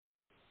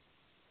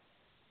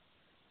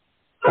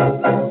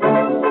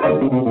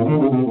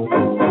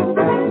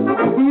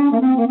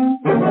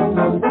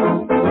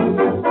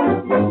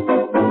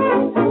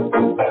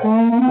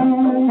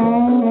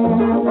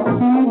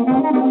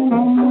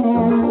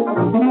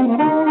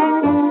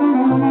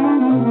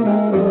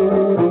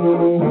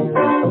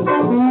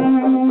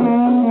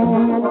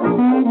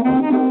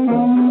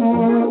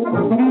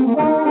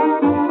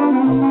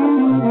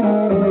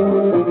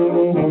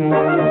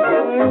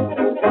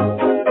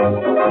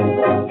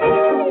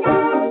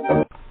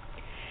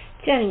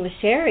Chatting with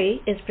Sherri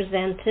is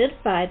presented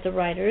by the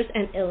writers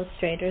and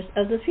illustrators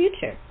of the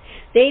future.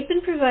 They've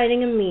been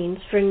providing a means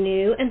for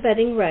new and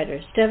budding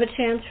writers to have a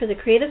chance for the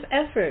creative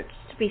efforts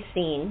to be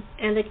seen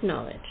and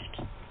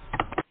acknowledged.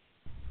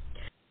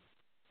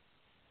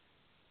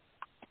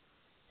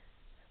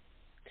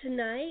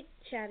 Tonight,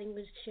 Chatting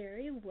with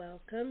Sherri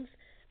welcomes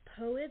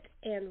poet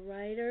and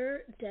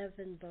writer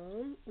Devon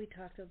Bohm. We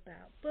talk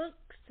about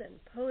books and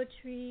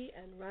poetry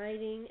and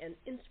writing and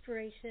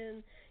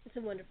inspiration. It's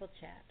a wonderful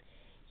chat.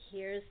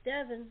 Here's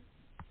Devon.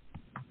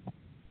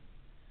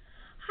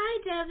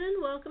 Hi, Devon.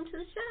 Welcome to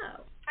the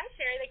show. Hi,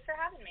 Sherri. Thanks for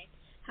having me.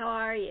 How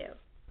are you?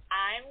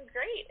 I'm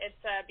great.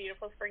 It's a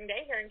beautiful spring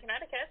day here in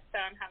Connecticut, so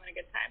I'm having a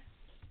good time.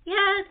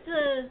 Yeah,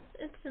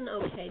 it's an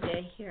okay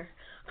day here.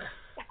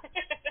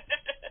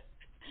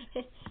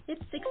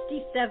 It's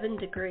 67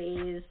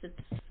 degrees. It's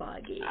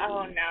foggy.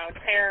 Oh, no.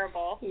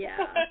 Terrible. Yeah.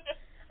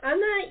 I'm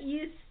not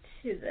used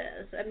to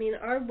this. I mean,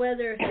 our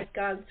weather has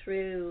gone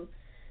through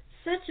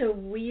such a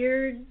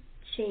weird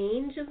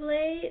change of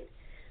late.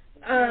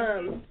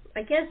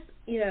 I guess,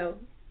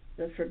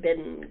 the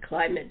forbidden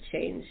climate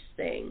change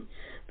thing,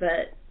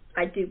 but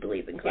I do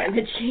believe in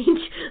climate change.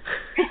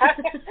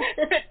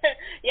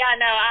 Yeah,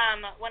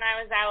 no, when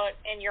I was out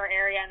in your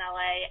area in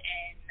LA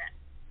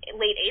in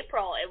late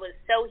April, it was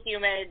so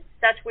humid,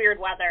 such weird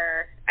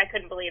weather. I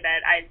couldn't believe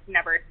it. I've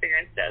never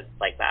experienced it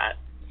like that.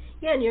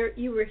 Yeah, and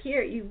you were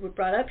here, you were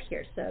brought up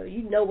here, so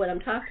you know what I'm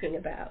talking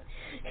about.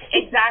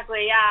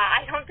 Exactly, yeah.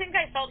 I don't think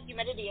I felt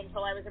humidity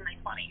until I was in my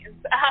 20s.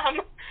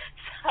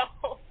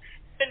 So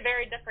it's been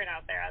very different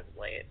out there as of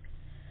late.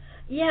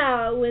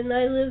 Yeah, when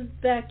I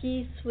lived back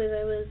east when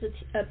I was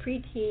a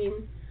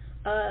preteen,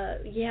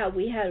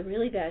 we had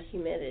really bad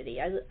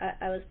humidity.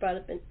 I was brought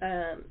up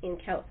in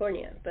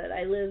California, but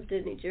I lived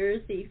in New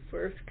Jersey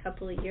for a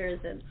couple of years,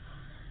 and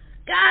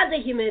God,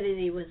 the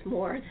humidity was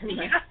more than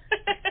that.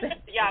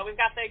 Yeah, we've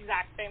got the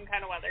exact same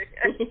kind of weather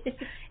here.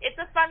 It's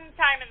a fun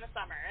time in the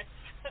summer.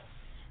 It's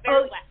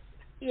very wet.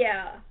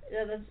 Yeah.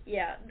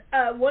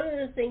 One of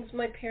the things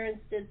my parents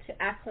did to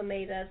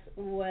acclimate us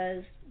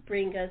was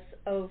bring us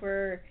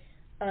over,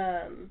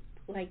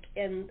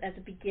 at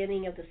the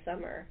beginning of the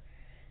summer,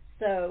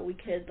 so we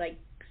could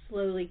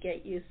slowly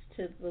get used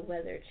to the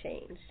weather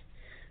change.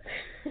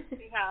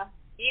 Yeah,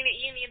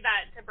 you need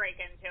that to break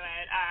into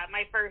it.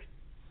 My first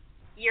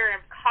year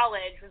of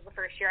college was the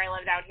first year I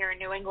lived out here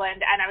in New England,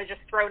 and I was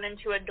just thrown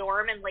into a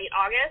dorm in late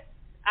August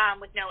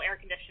with no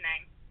air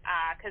conditioning,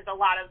 because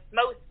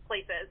most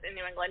places in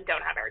New England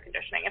don't have air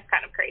conditioning. It's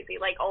kind of crazy,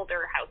 like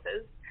older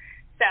houses.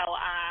 So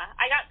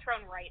I got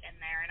thrown right in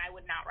there, and I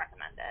would not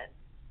recommend it.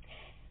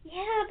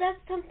 Yeah,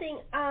 that's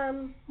something.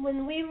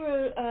 When we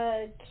were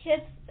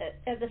kids,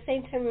 at the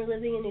same time we were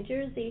living in New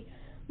Jersey,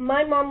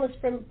 my mom was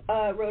from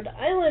Rhode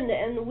Island,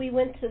 and we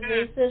went to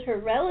visit her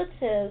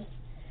relatives,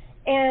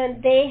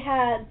 and they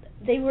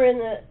were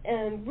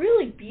in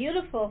really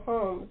beautiful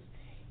homes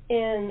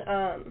in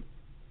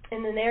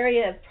an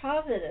area of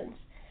Providence,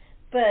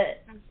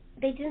 but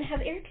they didn't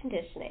have air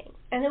conditioning,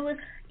 and it was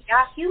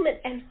humid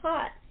and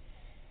hot.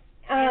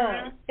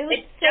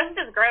 It's just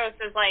as gross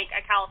as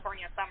a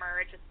California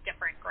summer. It's just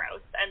different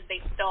gross, and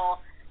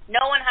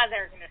no one has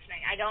air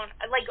conditioning. I don't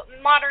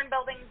modern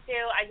buildings do.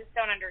 I just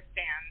don't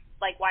understand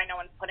why no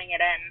one's putting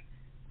it in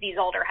these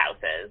older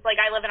houses.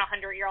 I live in a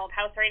 100-year-old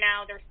house right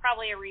now. There's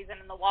probably a reason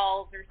in the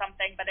walls or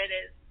something, but it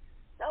is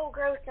so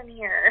gross in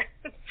here.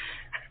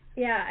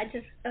 Yeah,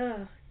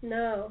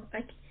 no.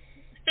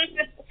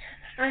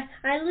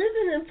 I live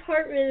in an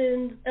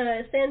apartment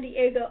in San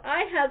Diego.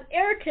 I have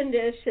air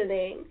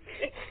conditioning.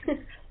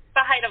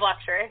 The height of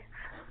luxury.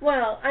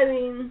 Well, I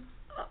mean,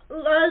 a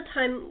lot of the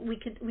time we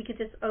could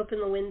just open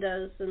the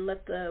windows and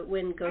let the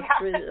wind go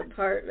through the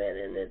apartment,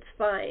 and it's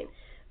fine.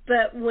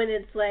 But when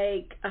it's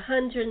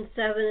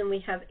 107 and we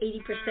have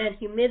 80%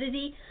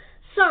 humidity,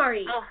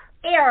 sorry,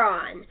 air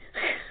on.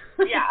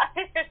 Yeah,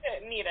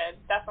 needed.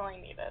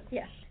 Definitely needed.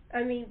 Yeah.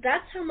 I mean,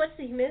 that's how much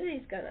the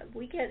humidity's gone up.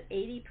 We get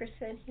 80%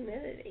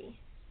 humidity.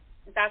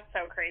 That's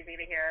so crazy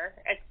to hear.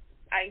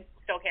 I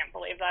still can't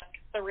believe that's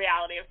the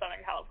reality of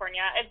Southern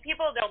California. If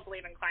people don't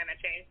believe in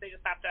climate change, they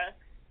just have to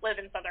live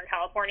in Southern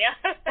California.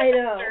 I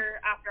know.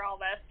 After all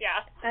this,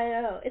 yeah. I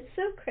know. It's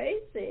so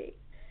crazy.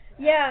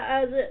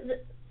 Yeah,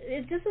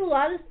 it's just a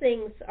lot of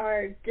things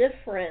are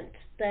different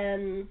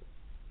than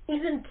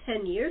even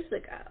 10 years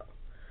ago.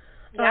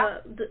 Yeah.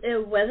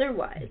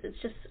 Weather-wise,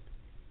 it's just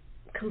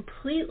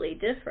completely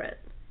different.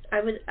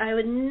 I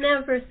would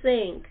never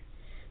think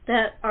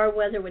that our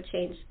weather would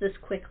change this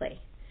quickly.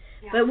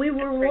 Yeah, but we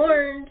were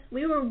warned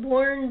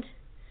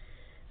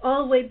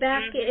all the way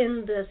back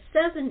in the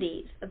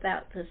 70s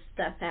about this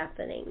stuff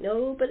happening.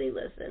 Nobody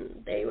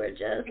listened. They were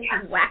just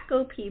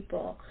wacko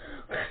people.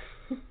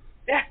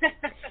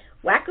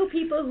 Wacko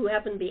people who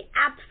happen to be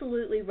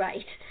absolutely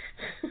right.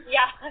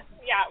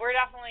 yeah, we're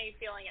definitely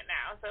feeling it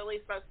now. So at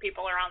least most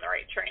people are on the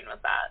right train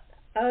with that.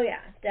 Oh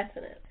yeah,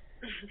 definitely.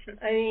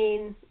 I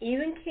mean,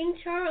 even King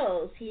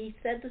Charles, he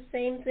said the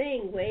same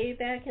thing way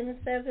back in the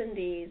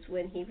 70s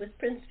when he was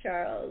Prince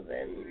Charles,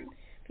 and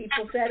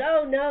people said,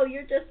 "Oh no,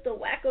 you're just a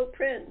wacko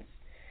prince."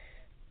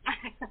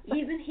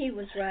 Even he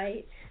was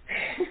right.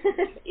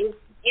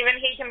 Even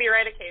he can be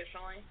right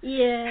occasionally.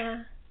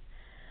 Yeah.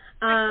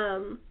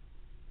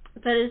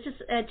 But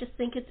I just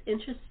think it's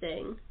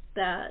interesting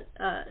that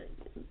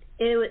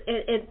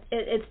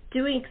it's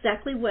doing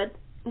exactly what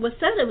was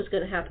said it was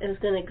going to happen. It was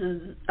going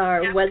to,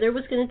 our weather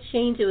was going to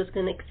change. It was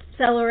going to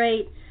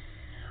accelerate.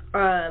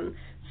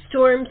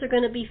 Storms are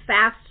going to be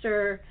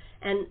faster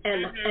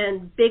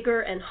and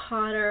bigger and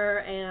hotter,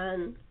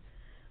 and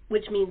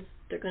which means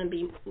they're going to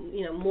be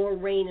more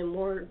rain and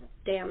more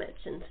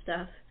damage and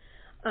stuff.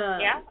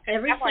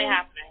 Everything, definitely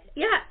happening.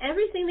 Yeah,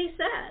 everything they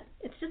said.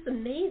 It's just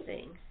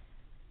amazing.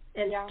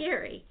 And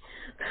scary.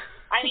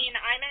 I mean,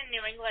 I'm in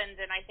New England,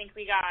 and I think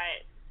we got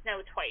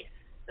snow twice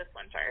this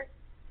winter.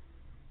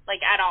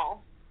 Like, at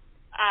all.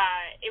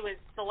 It was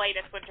the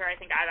lightest winter I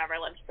think I've ever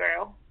lived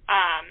through.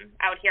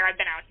 Out here, I've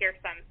been out here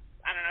since,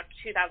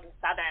 2007,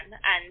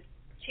 and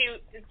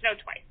it snowed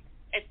twice.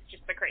 It's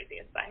just the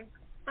craziest thing.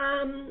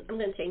 I'm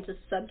going to change the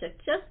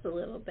subject just a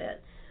little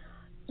bit.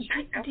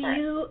 Sure,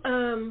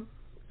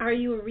 Are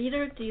you a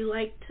reader? Do you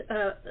like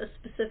a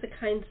specific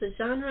kinds of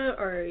genre,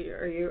 or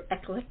are you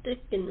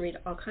eclectic and read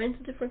all kinds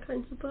of different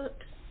kinds of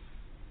books?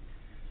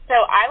 So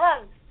I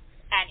love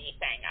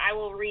anything. I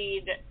will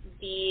read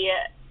the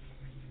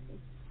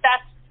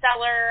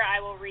bestseller.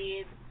 I will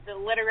read the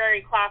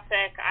literary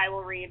classic. I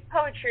will read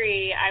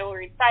poetry. I will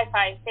read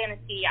sci-fi,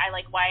 fantasy. I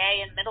like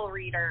YA and middle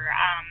reader.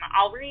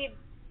 I'll read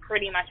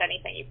pretty much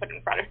anything you put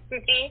in front of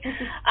me.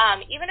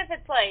 Even if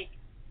it's like,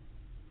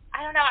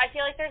 I don't know, I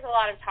feel like there's a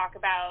lot of talk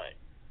about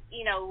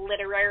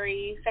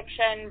literary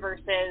fiction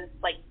versus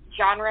like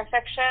genre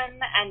fiction,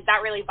 and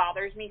that really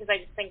bothers me because I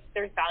just think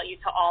there's value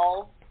to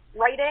all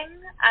writing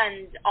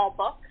and all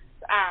books.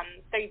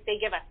 They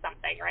give us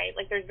something, right?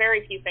 Like there's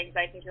very few things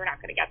I think you're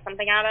not going to get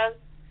something out of,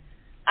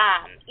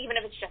 even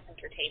if it's just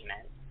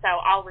entertainment. So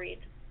I'll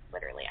read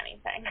literally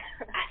anything.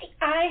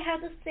 I have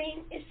the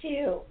same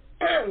issue.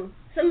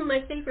 Some of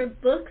my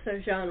favorite books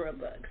are genre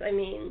books. I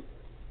mean,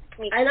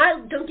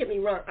 and don't get me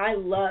wrong, I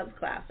love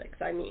classics.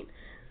 I mean,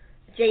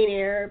 Jane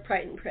Eyre,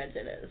 Pride and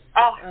Prejudice.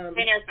 Oh,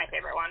 Jane Eyre's my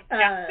favorite one.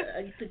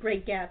 The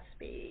Great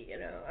Gatsby,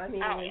 I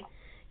mean,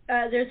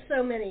 there's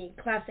so many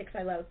classics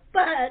I love.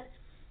 But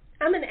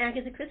I'm an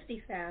Agatha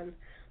Christie fan.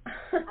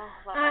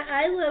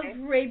 I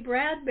love Ray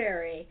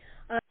Bradbury.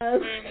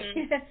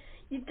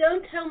 You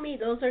don't tell me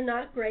those are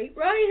not great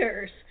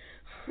writers.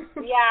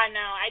 Yeah,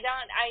 no, I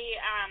don't.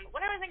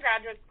 When I was in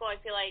graduate school, I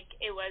feel like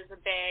it was a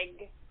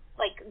big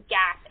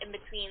gap in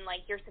between,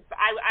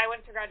 I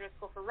went to graduate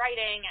school for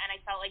writing, and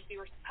I felt like we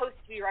were supposed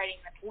to be writing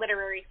this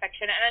literary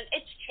fiction, and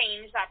it's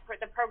changed. That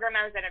the program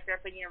I was in at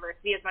Fairfield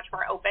University is much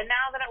more open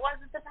now than it was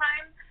at the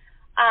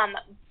time,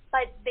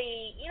 but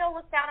they,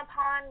 look down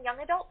upon young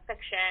adult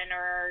fiction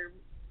or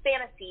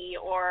fantasy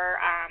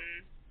or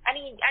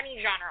any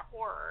genre,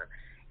 horror.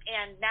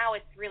 And now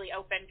it's really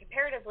open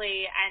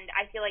comparatively, and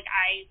I feel like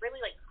I really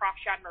like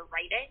cross-genre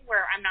writing,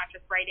 where I'm not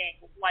just writing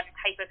one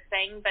type of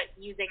thing, but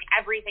using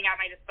everything at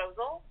my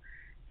disposal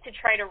to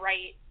try to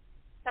write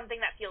something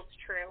that feels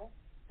true.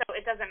 So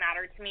it doesn't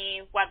matter to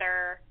me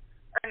whether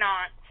or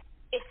not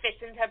it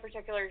fits into a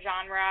particular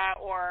genre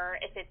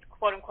or if it's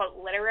quote-unquote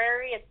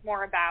literary. It's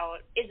more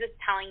about, is this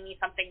telling me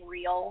something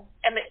real?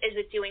 Is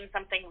it doing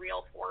something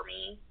real for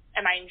me?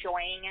 Am I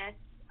enjoying it?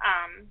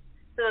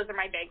 So those are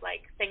my big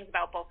things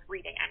about both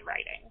reading and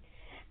writing.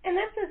 And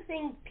that's the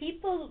thing,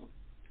 people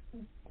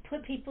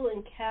put people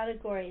in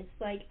categories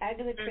like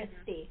Agatha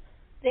Christie.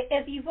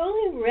 If you've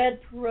only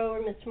read Poirot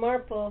or Miss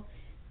Marple,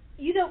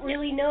 you don't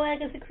really know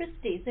Agatha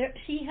Christie.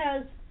 She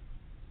has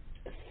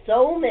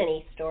so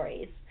many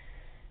stories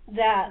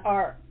that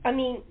are,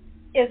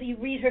 if you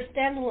read her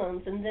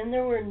standalones, and Then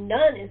There Were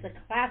None is a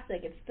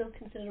classic. It's still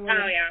considered one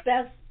of the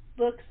best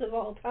books of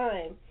all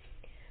time.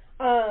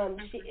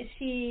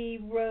 She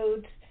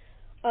wrote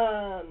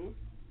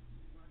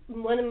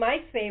one of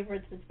my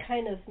favorites is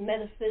kind of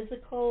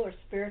metaphysical or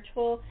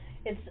spiritual.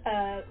 It's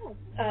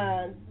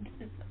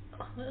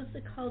what is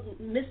it called?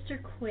 Mr.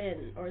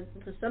 Quinn, or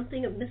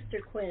something of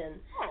Mr.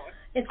 Quinn.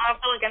 I'll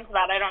have to look into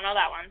that. I don't know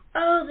that one.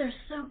 Oh, they're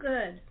so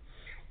good.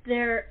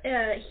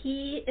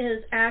 He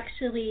is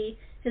actually,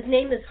 his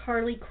name is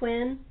Harley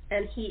Quinn,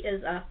 and he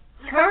is a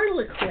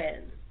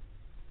Harlequin.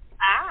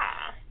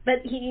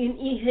 But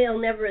he'll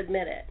never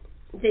admit it.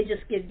 They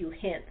just give you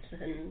hints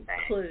and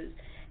clues.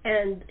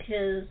 And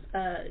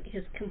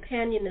his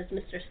companion is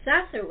Mr.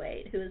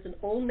 Satterthwaite, who is an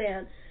old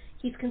man.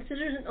 He's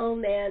considered an old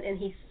man, and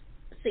he's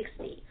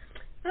 60.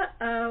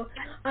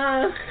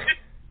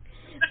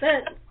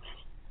 But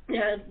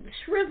Now,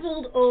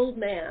 shriveled old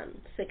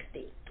man,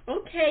 60.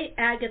 Okay,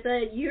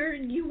 Agatha,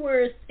 you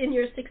were in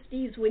your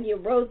 60s when you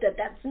wrote that.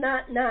 That's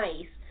not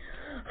nice.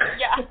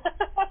 Yeah.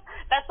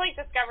 That's like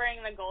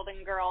discovering the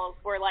Golden Girls,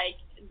 where, like,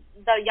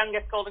 the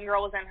youngest Golden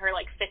Girl was in her,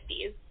 like,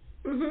 50s.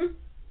 Mhm.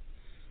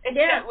 It's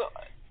yeah.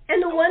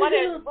 And the one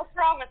what's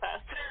wrong with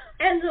us?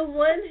 And the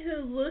one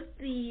who looked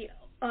the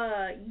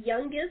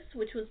youngest,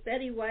 which was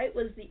Betty White,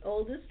 was the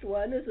oldest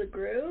one as a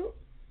group.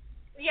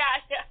 Yeah,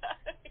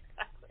 exactly.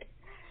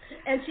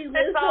 And she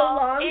lived the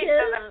longest.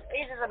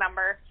 Age is a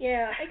number.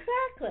 Yeah,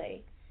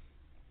 exactly.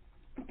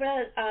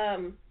 But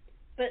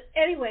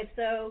anyway,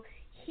 so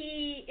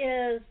he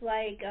is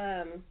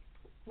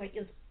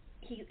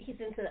he's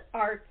into the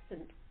arts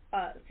and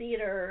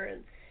theater,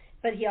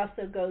 but he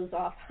also goes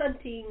off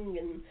hunting,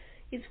 and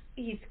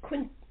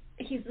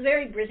he's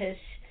very British,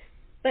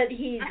 but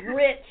he's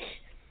rich,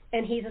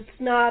 and he's a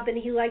snob, and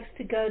he likes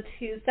to go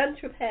to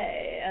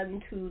Saint-Tropez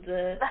and to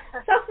the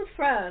south of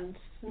France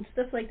and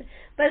stuff like that.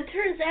 But it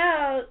turns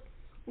out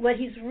what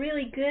he's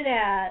really good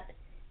at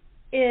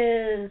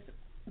is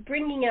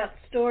bringing out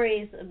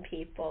stories in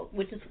people,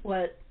 which is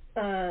what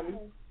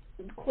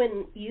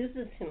Quinn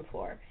uses him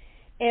for.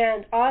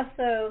 And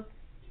also,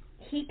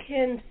 he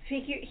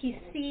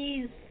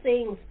sees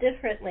things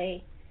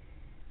differently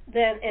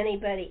than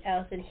anybody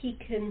else, and he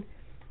can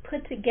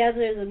put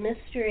together the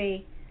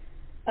mystery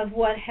of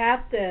what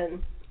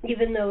happened,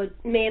 even though it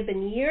may have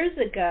been years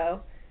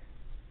ago,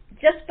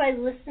 just by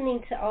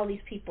listening to all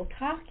these people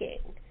talking.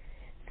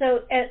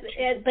 So,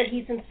 but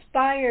he's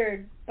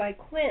inspired by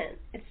Quinn.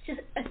 It's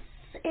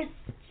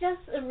just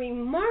a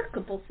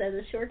remarkable set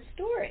of short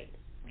stories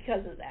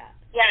because of that.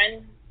 Yeah,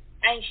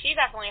 and she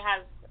definitely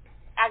has.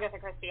 Agatha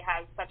Christie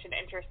has such an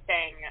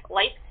interesting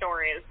life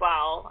story as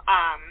well.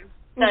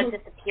 The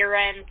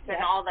disappearance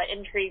and all the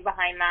intrigue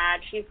behind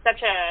that.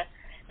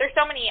 There's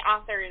so many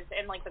authors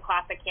in, like, the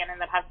classic canon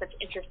that have such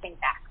interesting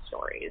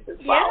backstories as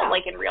well,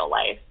 like in real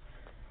life.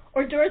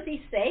 Or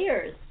Dorothy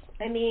Sayers.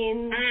 I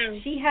mean,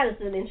 she has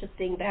an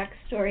interesting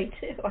backstory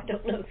too. I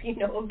don't know if you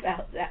know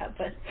about that,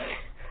 but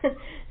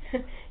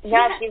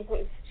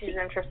she's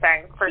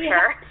interesting for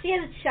sure. She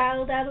had a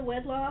child out of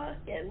wedlock,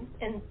 and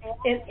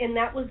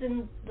that was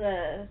in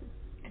the,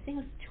 I think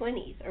it was the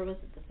 20s, or was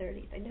it the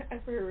 30s? I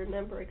never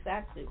remember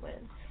exactly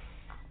when.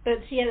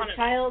 But she had a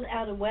child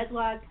out of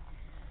wedlock,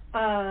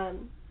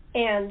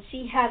 and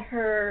she had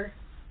her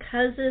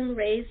cousin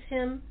raise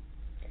him,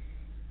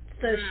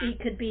 so she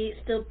could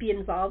still be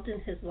involved in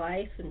his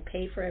life and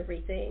pay for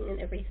everything.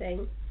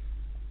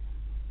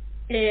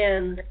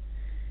 And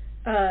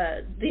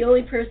the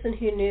only person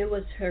who knew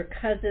was her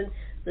cousin.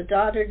 The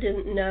daughter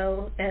didn't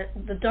know, and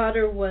the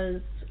daughter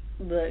was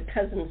the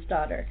cousin's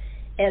daughter,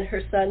 and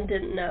her son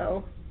didn't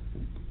know.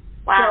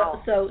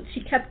 Wow. So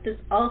she kept this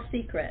all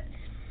secret.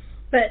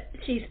 But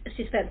she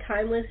spent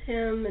time with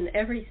him and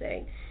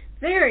everything.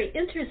 Very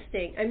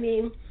interesting. I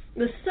mean,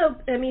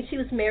 she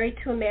was married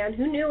to a man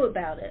who knew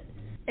about it,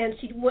 and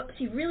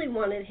she really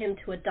wanted him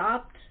to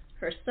adopt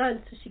her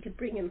son so she could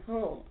bring him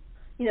home.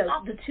 You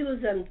know, the two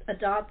of them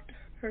adopt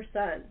her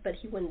son, but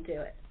he wouldn't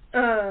do it.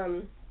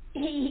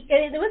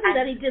 It wasn't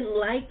that he didn't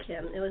like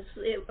him,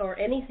 or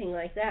anything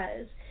like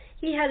that.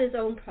 He had his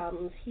own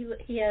problems.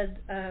 He had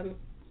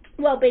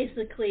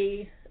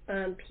basically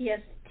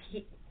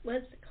PST.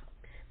 What's it called?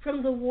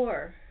 From the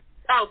war.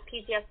 Oh,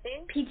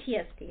 PTSD?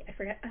 PTSD.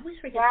 I always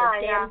forget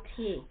the damn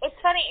T. It's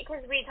funny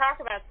because we talk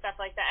about stuff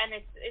like that, and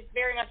it's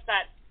very much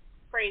that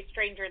phrase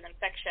stranger than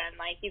fiction.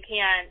 Like, you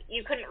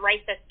couldn't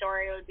write this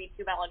story. It would be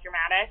too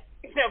melodramatic.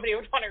 Nobody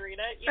would want to read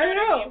it. You know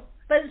what I mean?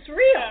 But it's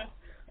real.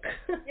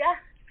 Yeah.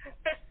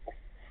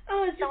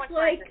 It's so just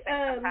like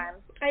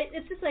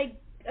it's just like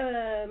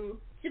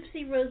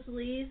Gypsy Rose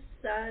Lee's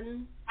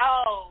son.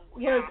 Oh,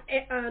 was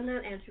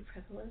not Andrew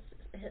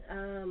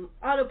Previn,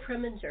 Otto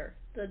Preminger,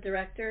 the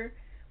director,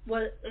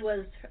 was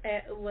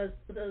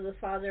the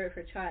father of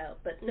her child,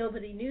 but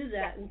nobody knew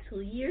that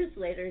until years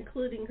later,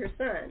 including her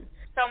son.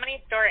 So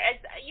many stories.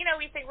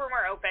 We think we're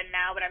more open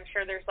now, but I'm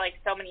sure there's, like,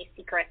 so many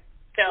secrets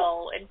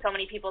still in so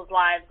many people's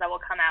lives that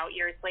will come out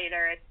years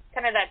later. It's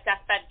kind of that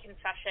deathbed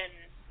confession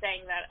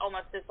thing that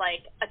almost is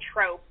like a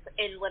trope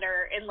in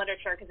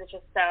literature because it's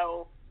just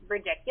so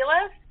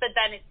ridiculous, but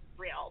then it's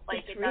real.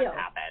 Like, it does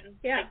happen.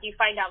 Yeah. Like, you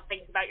find out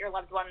things about your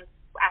loved ones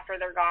after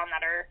they're gone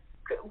that are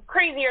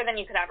crazier than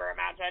you could ever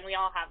imagine. We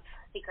all have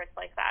secrets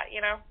like that,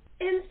 you know?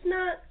 And it's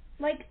not,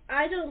 like,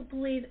 I don't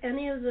believe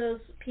any of those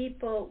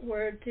people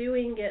were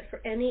doing it for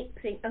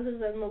anything other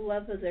than the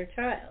love of their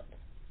child.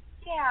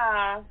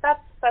 Yeah,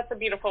 that's a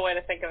beautiful way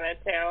to think of it,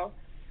 too.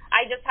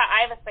 I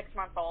have a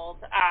 6-month-old,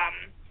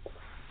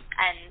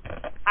 and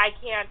I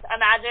can't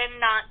imagine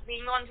not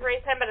being the one to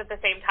raise him, but at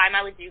the same time,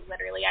 I would do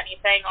literally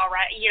anything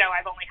already.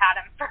 I've only had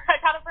him for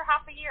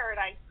half a year, and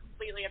I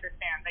completely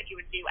understand that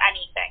you would do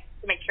anything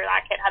to make sure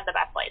that kid had the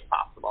best life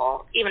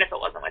possible, even if it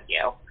wasn't with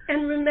you.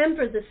 And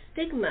remember the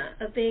stigma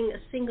of being a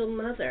single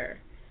mother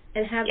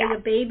and having a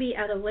baby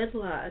out of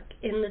wedlock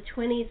in the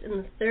 20s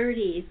and the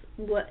 30s.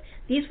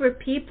 These were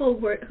people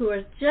who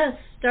were just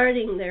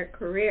starting their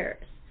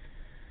careers.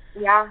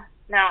 Yeah.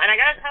 No, and I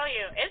gotta tell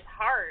you, it's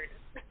hard.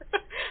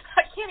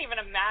 I can't even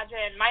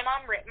imagine. My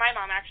mom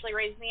actually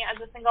raised me as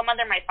a single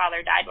mother. My father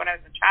died when I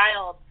was a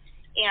child,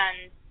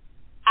 and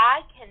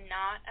I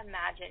cannot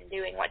imagine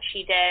doing what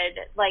she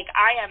did. Like,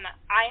 I am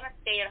a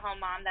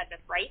stay-at-home mom that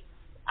just writes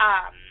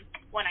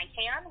when I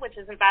can, which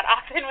isn't that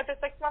often with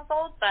a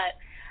 6-month-old, but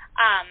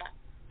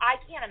I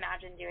can't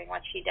imagine doing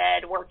what she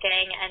did,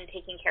 working and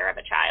taking care of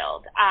a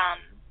child.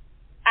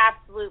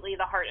 Absolutely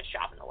the hardest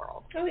job in the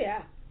world. Oh,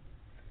 yeah.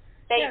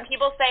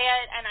 People say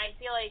it, and I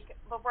feel like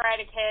before I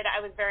had a kid, I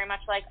was very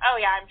much like, oh,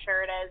 yeah, I'm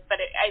sure it is. But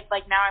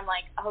now I'm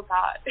like, oh,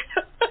 God.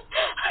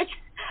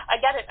 I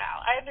get it now.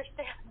 I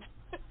understand.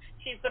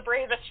 She's the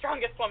bravest,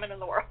 strongest woman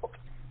in the world.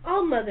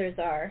 All mothers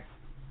are.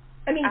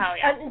 I mean,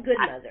 good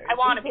mothers. I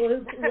want to be.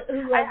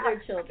 Who love their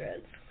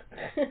children.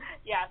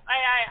 Yes,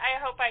 I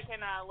hope I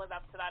can live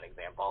up to that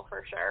example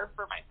for sure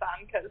for my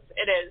son, because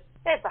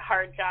it's a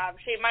hard job.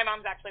 My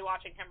mom's actually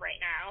watching him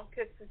right now,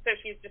 so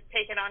she's just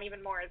taking on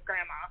even more as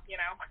grandma, you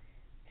know.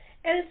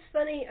 And it's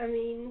funny, I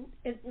mean,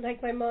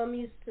 like my mom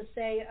used to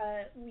say,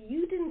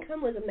 you didn't come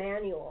with a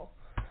manual.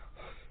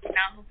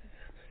 No.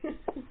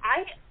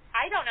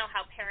 I don't know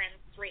how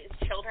parents raise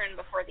children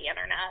before the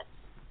internet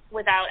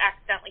without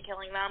accidentally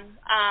killing them.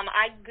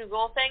 I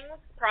Google things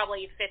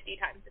probably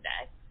 50 times a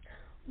day.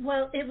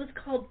 Well, it was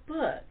called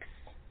books.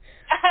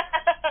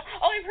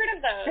 Oh, I've heard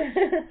of those.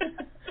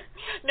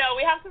 No,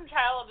 we have some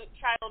child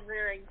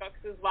rearing books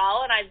as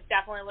well, and I've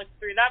definitely looked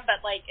through them, but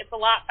like it's a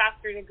lot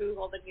faster to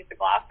Google than use a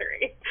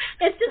glossary.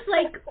 It's just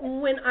like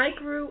when I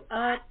grew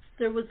up,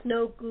 there was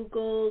no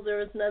Google, there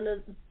was none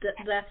of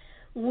that.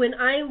 When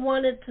I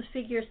wanted to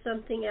figure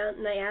something out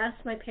and I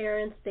asked my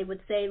parents, they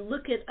would say,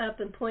 look it up,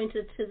 and point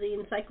it to the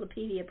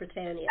Encyclopedia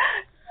Britannica.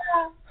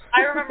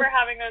 I remember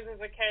having those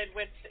as a kid,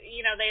 which,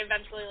 you know, they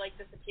eventually like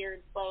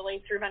disappeared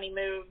slowly through many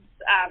moves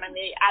and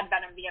the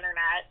advent of the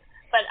internet.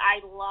 But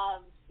I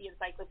loved the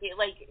encyclopedia.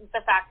 Like,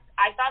 the fact,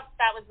 I thought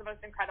that was the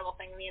most incredible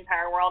thing in the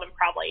entire world, and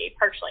probably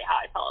partially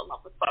how I fell in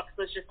love with books,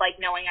 was just like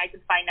knowing I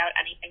could find out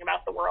anything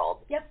about the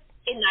world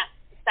in that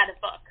set of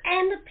books.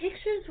 And the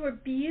pictures were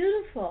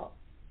beautiful.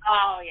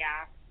 Oh,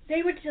 yeah.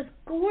 They were just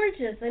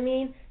gorgeous. I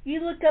mean,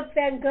 you look up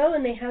Van Gogh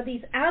and they have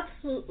these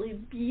absolutely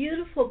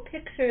beautiful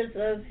pictures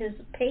of his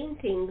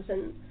paintings,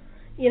 and,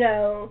 you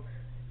know,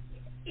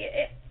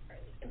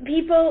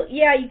 people,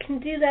 yeah, you can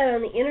do that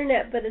on the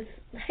internet, but it's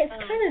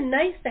kind of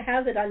nice to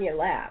have it on your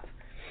lap.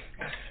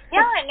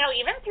 Yeah, no,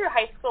 even through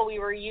high school we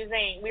were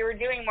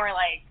doing more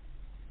like,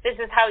 this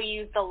is how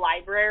you use the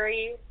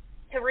library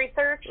to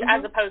research,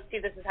 as opposed to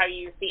this is how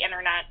you use the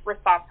internet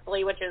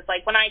responsibly, which is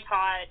like when I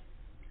taught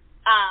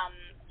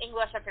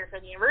English at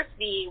Fairfield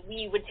University,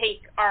 we would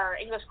take our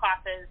English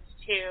classes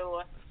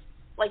to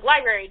like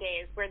library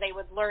days where they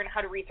would learn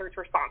how to research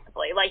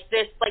responsibly. Like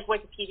this, like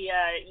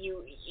Wikipedia,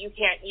 you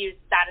can't use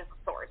that as a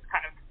source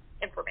kind of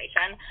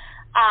information.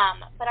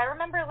 But I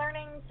remember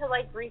learning to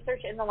like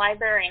research in the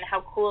library and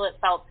how cool it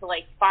felt to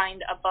like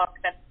find a book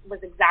that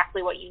was exactly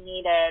what you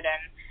needed.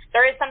 And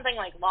there is something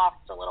like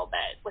lost a little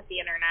bit with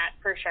the internet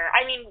for sure.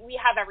 I mean, we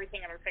have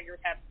everything at our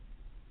fingertips,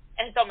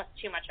 and it's almost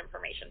too much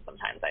information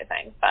sometimes, I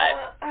think.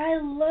 But I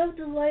loved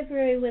the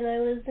library when I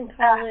was in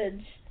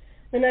college.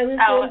 When I was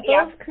in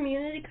both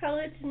community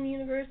college and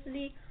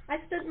university, I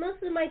spent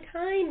most of my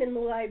time in the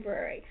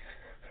library.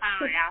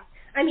 Oh, yeah.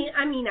 I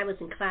mean, I was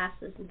in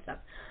classes and stuff.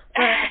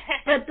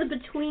 But the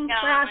between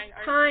class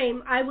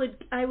time, I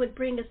would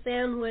bring a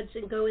sandwich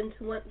and go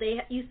into one.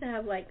 They used to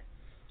have like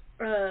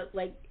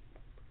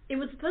it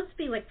was supposed to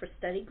be like for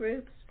study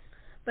groups,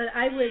 but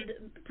I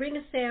would bring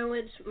a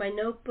sandwich, my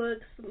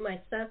notebooks, my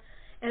stuff,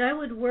 and I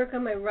would work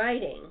on my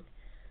writing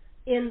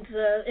in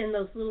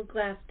those little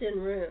glassed-in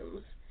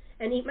rooms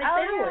and eat my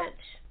sandwich.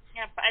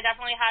 Yeah. Yep, I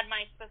definitely had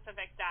my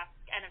specific desk,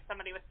 and if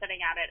somebody was sitting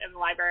at it in the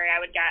library, I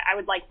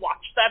would like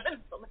watch them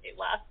until they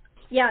left.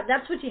 Yeah,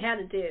 that's what you had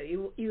to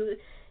do.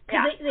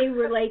 Because they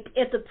were like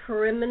at the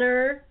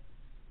perimeter,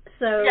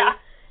 so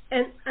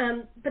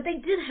but they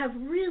did have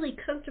really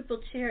comfortable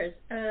chairs.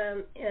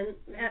 And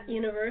at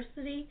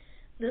university,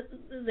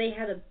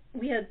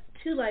 we had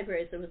two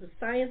libraries. There was a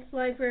science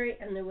library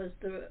and there was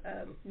the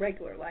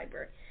regular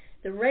library.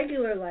 The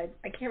regular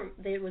library,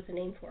 there was a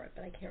name for it,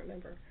 but I can't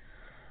remember.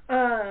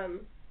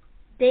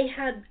 They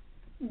had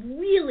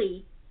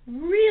really,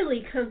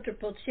 really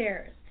comfortable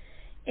chairs,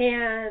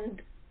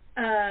 and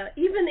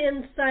even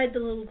inside the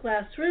little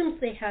glass rooms,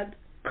 they had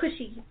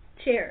cushy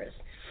chairs.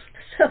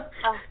 So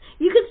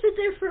you could sit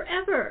there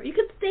forever. You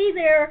could stay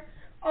there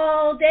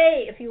all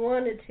day if you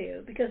wanted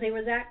to, because they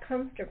were that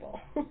comfortable.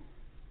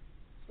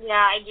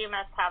 Yeah, I do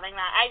miss having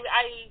that.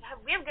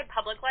 We have good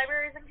public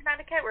libraries in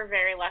Connecticut. We're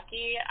very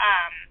lucky.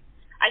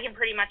 I can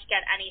pretty much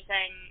get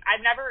anything.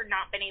 I've never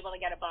not been able to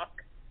get a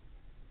book,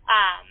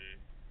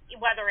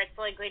 whether it's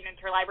like an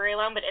interlibrary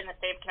loan, but in the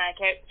state of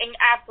Connecticut.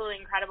 Absolutely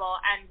incredible,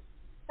 and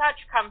such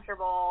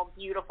comfortable,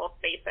 beautiful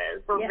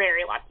spaces. We're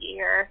very lucky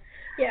here.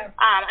 Yeah.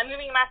 I'm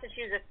moving to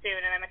Massachusetts soon,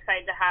 and I'm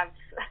excited to have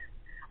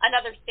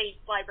another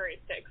state's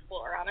libraries to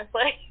explore,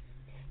 honestly.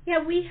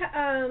 Yeah,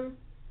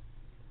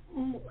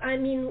 I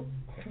mean,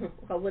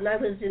 well, when I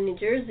was in New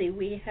Jersey,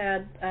 we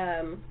had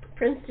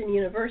Princeton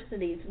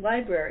University's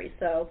library,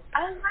 so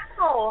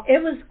wow.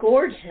 It was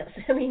gorgeous.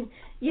 I mean,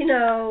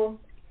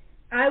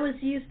 I was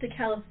used to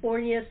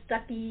California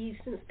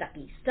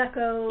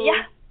stucco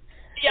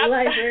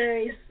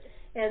libraries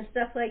and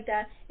stuff like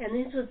that, and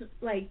this was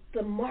like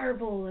the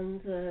marble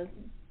and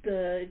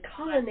the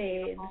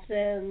colonnades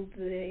and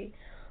the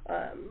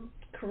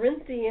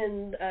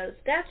Corinthian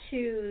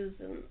statues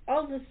and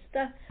all this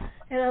stuff,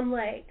 and I'm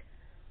like,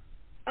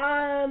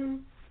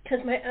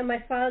 because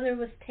my father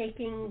was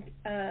taking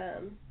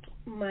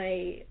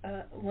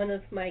one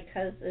of my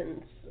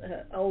cousins,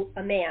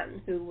 a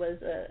man who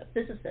was a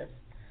physicist,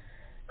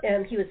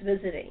 and he was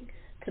visiting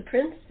to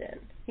Princeton.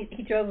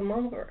 He drove him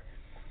over,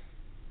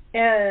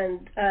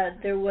 and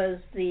there was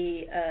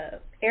the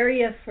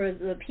area for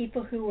the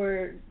people who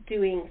were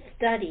doing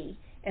study,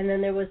 and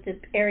then there was the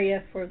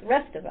area for the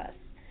rest of us.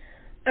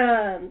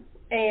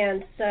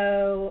 And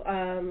so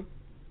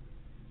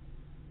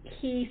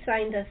he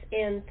signed us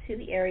into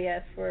the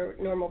area for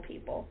normal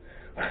people,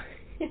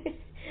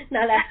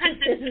 not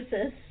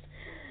astrophysicists.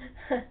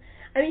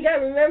 I mean, you got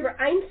to remember,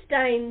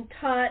 Einstein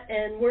taught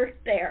and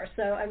worked there,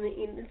 so I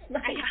mean, it's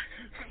nice.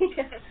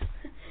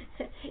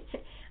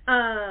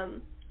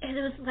 And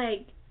it was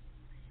like,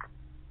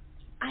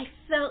 I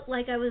felt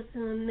like I was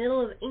in the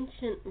middle of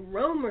ancient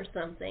Rome or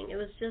something. It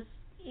was just,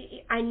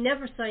 I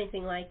never saw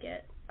anything like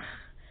it.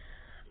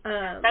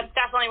 That's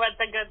definitely what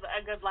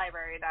a good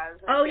library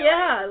does. Oh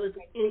yeah, it was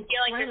incredible. You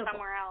feel like you're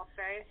somewhere else,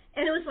 right?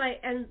 And it was like,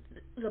 and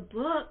the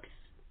books.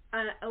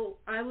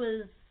 I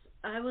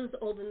was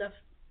old enough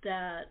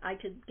that I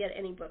could get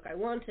any book I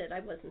wanted. I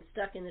wasn't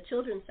stuck in the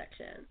children's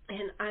section,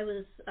 and I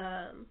was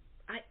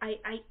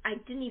I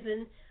didn't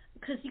even,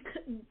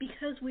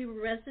 because we were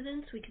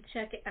residents, we could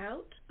check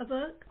out a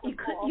book.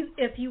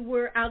 If you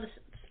were out of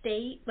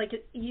state, like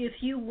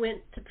if you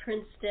went to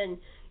Princeton,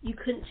 you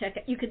couldn't check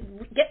it. You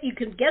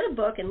could get a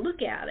book and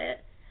look at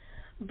it,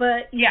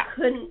 but you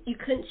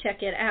couldn't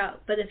check it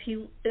out. But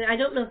I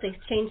don't know if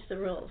they've changed the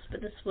rules,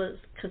 but this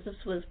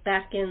was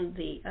back in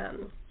the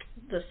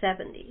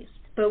 70s.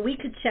 But we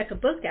could check a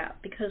book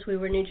out because we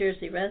were New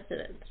Jersey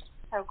residents.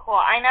 So cool.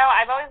 I know.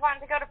 I've always wanted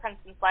to go to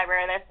Princeton's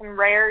library. There's some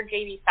rare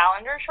J.D.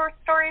 Salinger short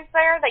stories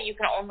there that you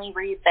can only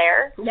read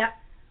there. Yeah.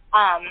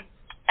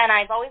 And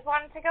I've always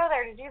wanted to go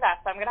there to do that,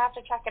 so I'm going to have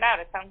to check it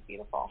out. It sounds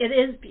beautiful. It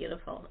is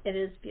beautiful. It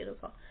is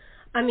beautiful.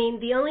 I mean,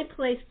 the only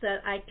place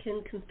that I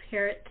can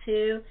compare it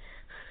to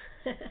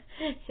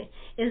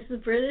is the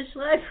British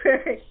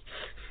Library.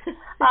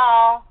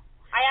 Oh,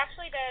 I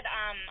actually did.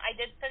 I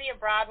did study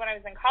abroad when I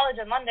was in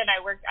college in London. I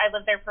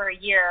lived there for a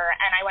year,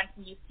 and I went to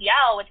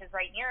UCL, which is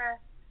right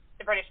near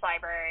the British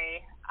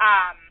Library.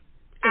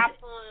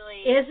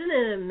 Absolutely. Isn't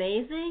it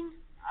amazing?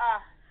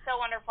 So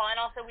wonderful. And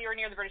also we were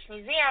near the British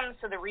Museum,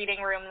 so the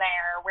reading room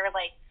there where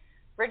like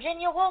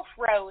Virginia Woolf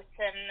wrote,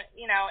 and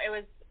it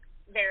was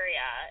very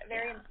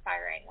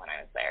inspiring when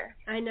I was there.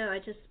 I know.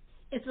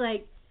 It's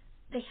like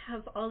they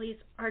have all these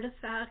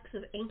artifacts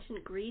of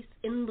ancient Greece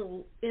in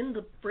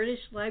the British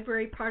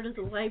Library part of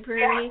the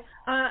library,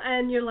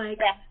 and you're like,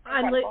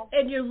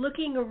 and you're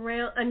looking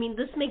around. I mean,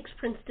 this makes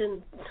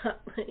Princeton.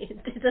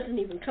 It doesn't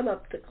even come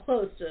up to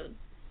close to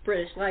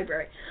British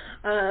Library.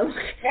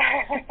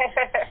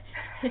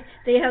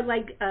 They have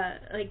like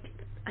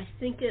I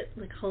think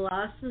the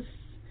Colossus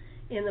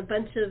and a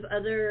bunch of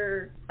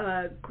other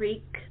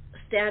Greek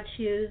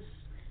statues.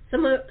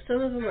 Some of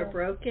them are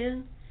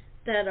broken,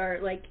 that are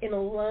like in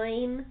a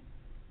line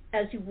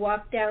as you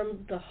walk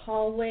down the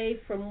hallway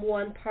from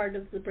one part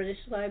of the British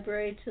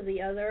Library to the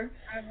other.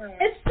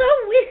 It's so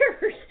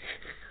weird.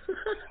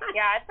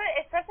 Yeah,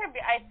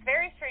 it's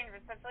very strange, but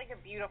it's such like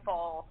a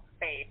beautiful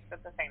space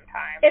at the same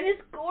time. It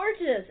is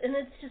gorgeous, and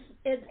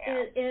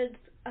it's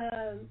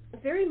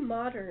very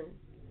modern.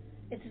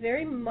 It's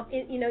very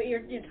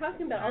you're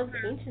talking about all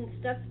the ancient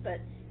stuff, but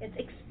it's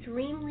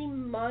extremely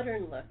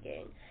modern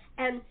looking,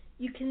 and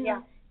you can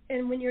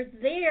and when you're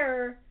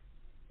there,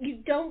 you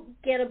don't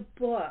get a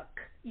book.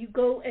 You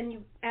go and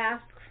you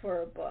ask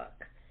for a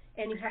book,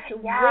 and you have to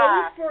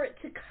wait for it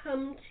to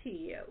come to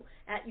you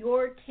at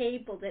your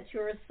table that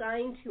you're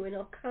assigned to, and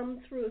it'll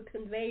come through a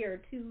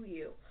conveyor to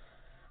you.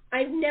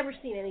 I've never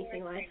seen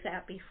anything like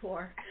that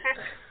before.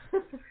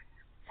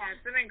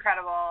 It's an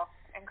incredible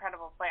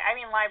place. I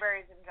mean,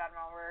 libraries in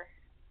general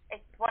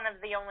it's one of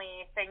the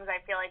only things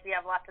I feel like we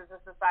have left as a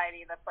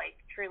society that's like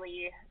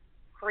truly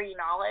free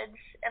knowledge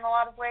in a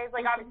lot of ways.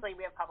 Like obviously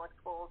we have public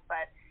schools,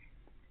 but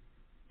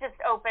just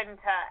open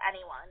to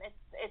anyone.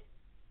 It's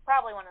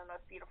probably one of the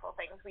most beautiful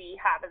things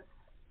we have as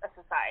a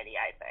society,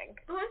 I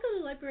think. Oh, I go to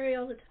the library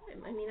all the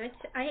time. I mean,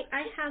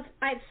 I have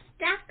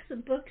stacks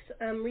of books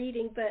I'm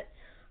reading, but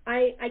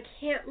I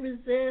can't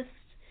resist.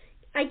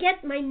 I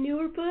get my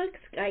newer books.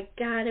 I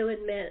got to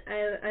admit,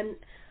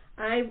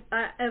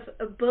 if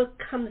a book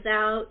comes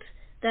out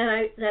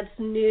that's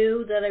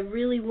new that I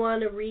really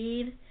want to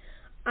read,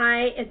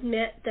 I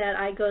admit that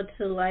I go to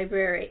the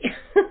library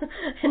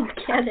and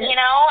get it. I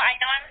know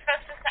I'm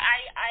supposed to say,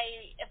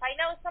 if I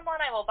know someone,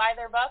 I will buy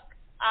their book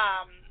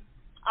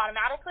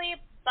automatically,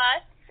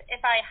 but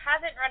if I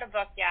haven't read a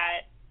book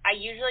yet, I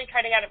usually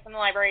try to get it from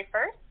the library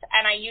first,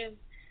 and I use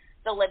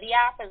the Libby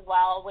app as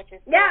well, which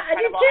is so incredible.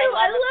 I do too.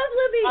 I love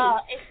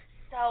Libby. It's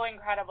so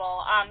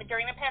incredible.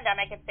 During the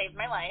pandemic, it saved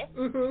my life.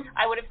 Mm-hmm.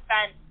 I would have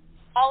spent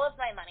all of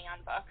my money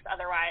on books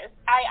otherwise.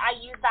 I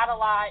use that a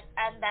lot,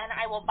 and then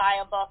I will buy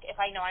a book if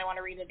I know I want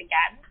to read it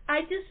again.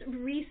 I just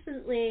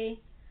recently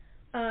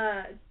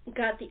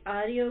got the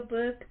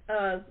audiobook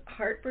of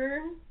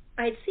Heartburn.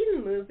 I'd seen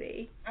the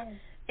movie,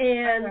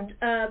 and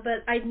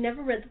but I'd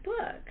never read the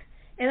book.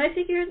 And I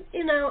figured,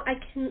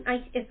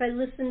 if I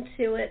listened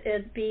to it,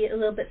 it'd be a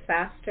little bit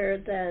faster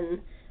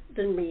than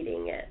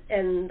reading it.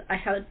 And I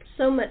had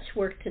so much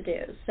work to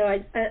do.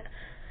 So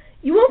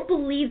you won't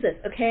believe this,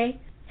 okay?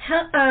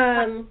 What's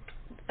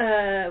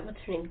her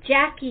name?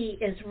 Jackie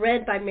is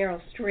read by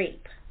Meryl Streep.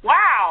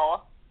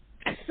 Wow.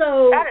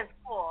 So that is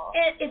cool.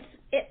 I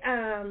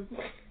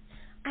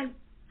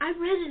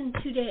read it in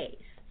 2 days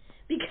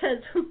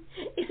because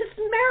it's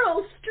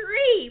Meryl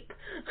Streep.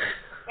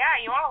 Yeah,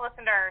 you want to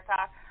listen to her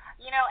talk.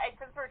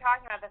 Since we're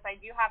talking about this, I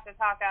do have to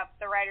talk up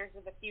The Writers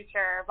of the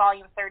Future,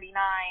 Volume 39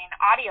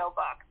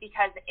 audiobook,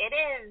 because it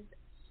is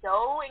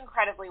so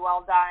incredibly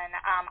well done.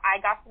 I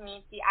got to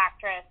meet the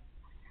actress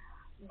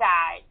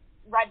that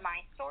read my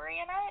story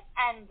in it,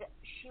 and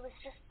she was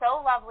just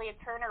so lovely.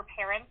 It's her and her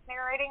parents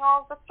narrating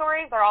all of the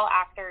stories. They're all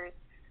actors.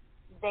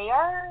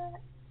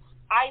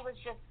 I was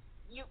just,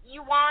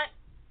 you want,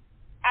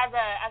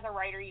 as a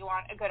writer, you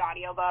want a good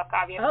audiobook,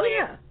 obviously. Oh,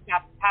 yeah.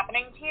 That's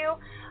happening to you.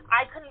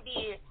 I couldn't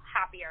be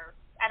happier,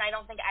 and I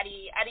don't think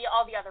Eddie,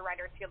 all the other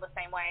writers feel the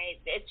same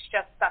way. It's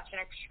just such an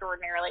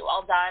extraordinarily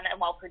well done and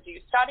well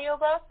produced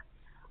audiobook.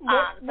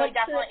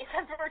 Definitely,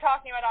 since we're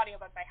talking about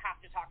audiobooks, I have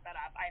to talk that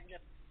up. I'm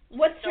just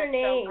her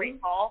name? So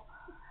grateful.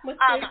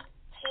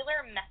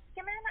 Taylor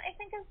Meskimen, I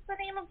think is the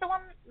name of the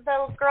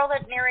girl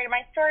that narrated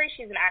my story.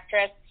 She's an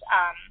actress,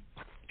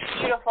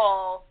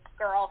 beautiful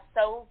girl,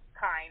 so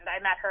kind.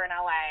 I met her in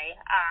LA.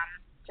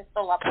 Just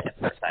the loveliest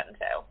person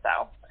too.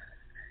 So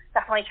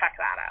definitely check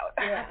that out.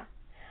 Yeah.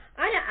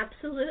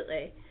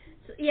 Absolutely.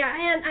 So, yeah,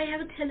 I have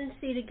a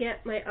tendency to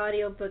get my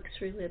audiobooks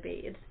through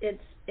Libby.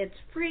 It's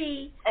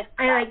free, and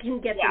I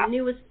can get the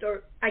newest,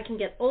 or I can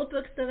get old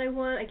books that I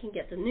want. I can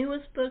get the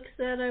newest books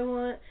that I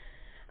want.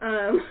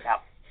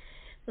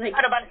 Like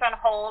put a bunch on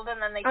hold,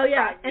 and then they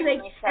and they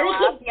keep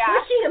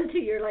pushing them to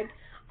you. You're like,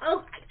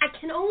 I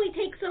can only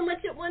take so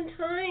much at one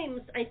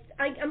time.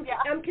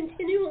 I'm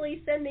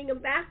continually sending them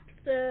back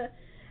to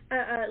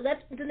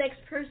let the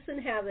next person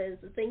have it.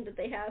 Is the thing that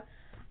they have.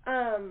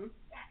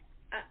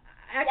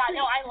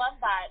 Actually, I love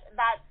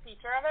that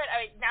feature of it.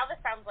 I mean, now this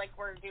sounds like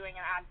we're doing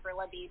an ad for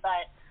Libby,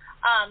 but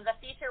the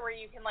feature where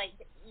you can,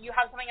 you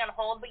have something on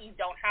hold, but you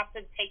don't have to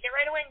take it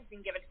right away, and you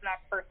can give it to the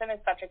next person is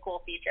such a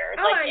cool feature.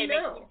 It makes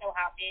me so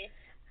happy.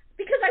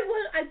 Because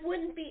I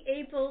wouldn't be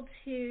able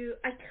to,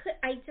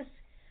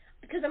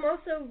 because I'm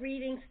also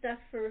reading stuff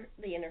for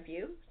the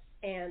interview,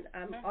 and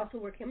I'm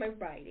also working on my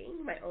writing,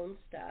 my own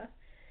stuff.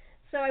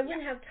 So I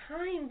wouldn't have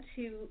time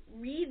to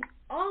read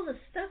all the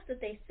stuff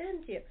that they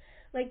send you.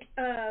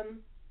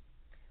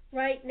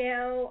 Right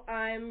now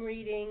I'm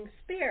reading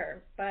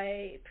Spare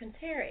by Prince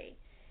Harry,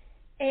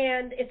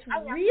 and it's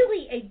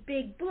really a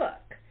big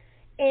book.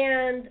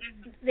 And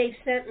they've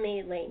sent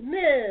me Les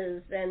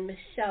Mis and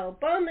Michelle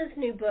Obama's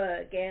new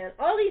book and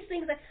all these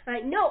things.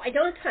 I know I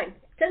don't have time.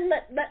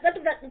 Let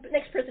the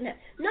next person have.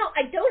 No,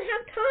 I don't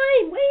have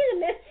time. Wait a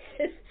minute.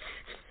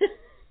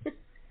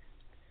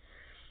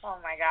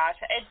 Oh my gosh.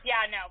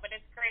 But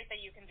it's great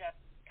that you can just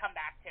come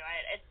back to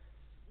it. It's,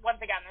 once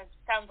again, this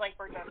sounds like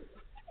we're just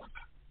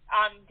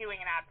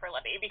doing an ad for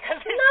Libby because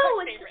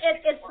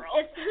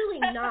it's really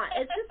not.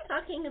 It's just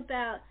talking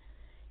about.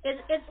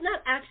 It's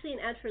not actually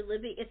an ad for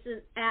Libby. It's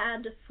an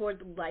ad for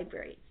the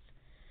libraries.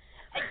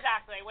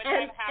 Exactly. Which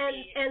I'm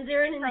happy. And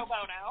they're pro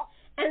bono.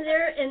 And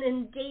they're an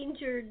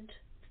endangered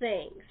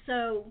thing.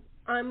 So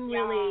I'm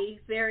really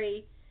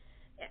very.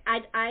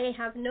 I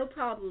have no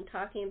problem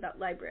talking about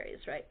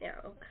libraries right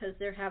now because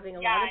they're having a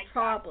lot of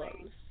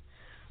problems.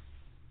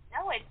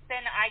 No, it's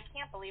been. I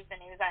can't believe the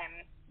news. I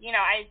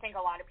think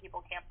a lot of people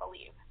can't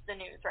believe the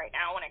news right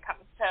now when it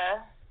comes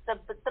to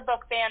the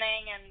book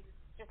banning and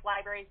just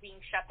libraries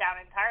being shut down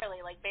entirely.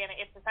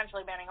 It's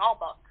essentially banning all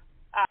books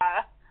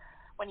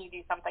when you do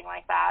something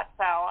like that.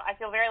 So I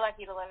feel very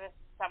lucky to live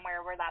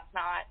somewhere where that's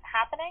not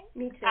happening.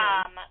 Me too.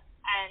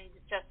 And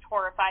just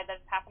horrified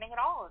that it's happening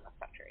at all in this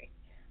country.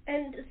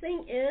 And the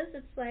thing is,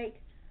 it's like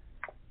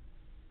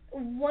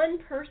one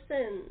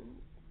person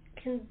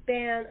can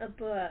ban a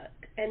book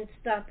and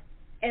stop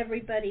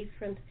everybody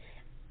from.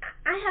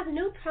 I have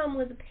no problem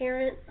with a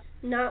parent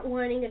not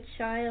wanting a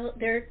child,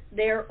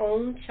 their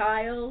own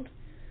child,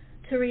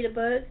 to read a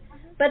book,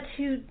 but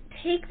to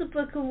take the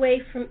book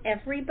away from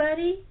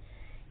everybody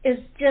is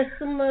just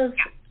the most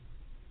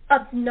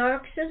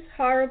obnoxious,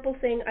 horrible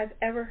thing I've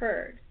ever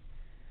heard.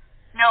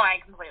 No, I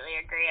completely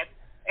agree. I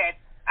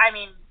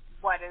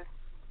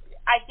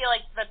feel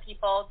like the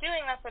people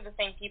doing this are the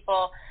same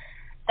people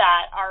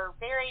that are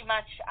very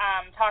much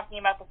talking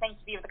about the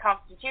sanctity of the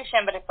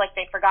Constitution, but it's like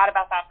they forgot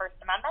about that First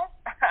Amendment.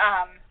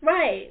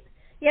 Right.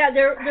 Yeah,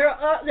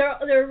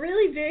 they're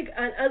really big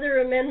on other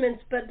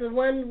amendments, but the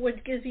one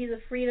which gives you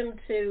the freedom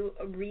to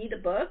read a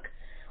book,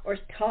 or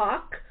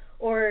talk,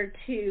 or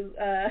to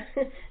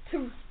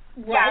to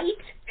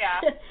write,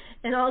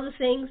 and all the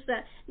things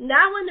that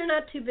one they're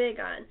not too big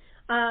on.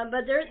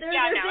 But they're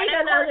big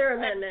on other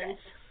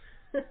amendments.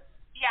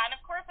 Yeah, and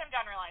of course I'm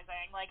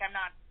generalizing. Like I'm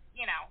not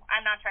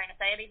trying to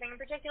say anything in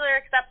particular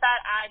except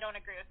that I don't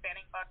agree with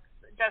banning books.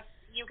 Just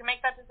you can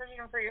make that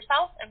decision for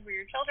yourself and for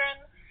your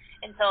children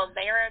until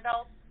they are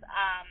adults.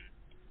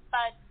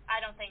 But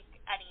I don't think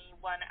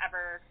anyone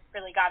ever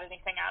really got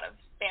anything out of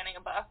banning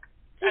a book.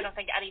 I don't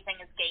think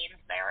anything is gained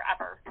there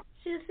ever.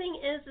 See, the thing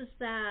is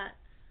that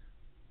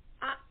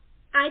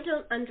I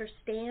don't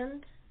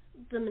understand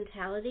the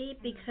mentality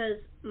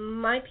because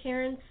my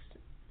parents,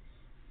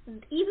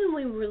 even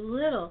when we were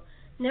little,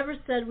 never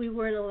said we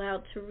weren't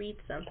allowed to read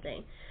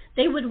something.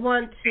 They would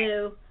want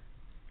to.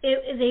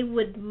 They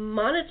would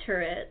monitor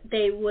it.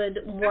 They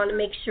would want to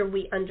make sure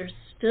we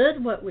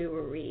understood what we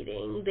were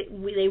reading.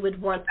 They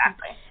would want.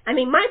 Exactly. I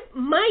mean,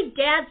 my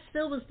dad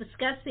still was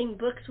discussing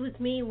books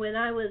with me when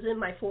I was in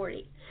my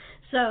 40s,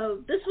 so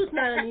this was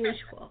not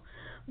unusual.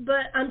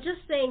 But I'm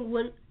just saying,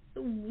 when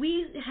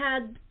we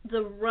had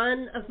the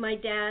run of my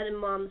dad and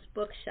mom's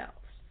bookshelves,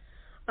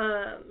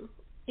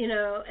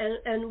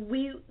 and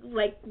we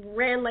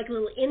ran like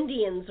little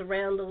Indians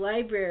around the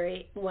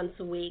library once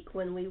a week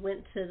when we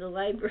went to the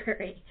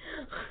library.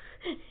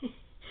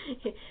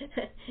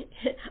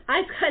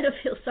 I kind of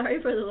feel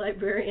sorry for the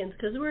librarians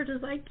because we're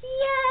just like,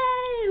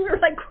 yay! We're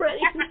like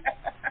running.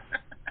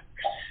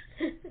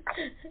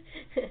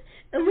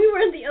 And we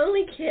weren't the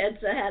only kids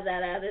that had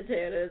that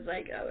attitude. It was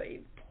like, oh,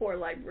 you poor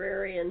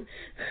librarian.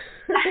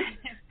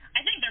 I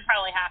think they're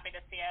probably happy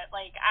to see it.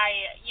 Like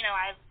I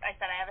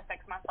said I have a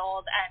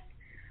 6-month-old, and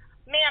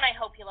man, I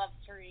hope he loves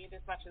to read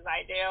as much as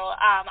I do.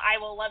 I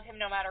will love him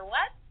no matter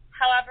what.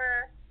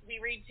 However, we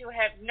read to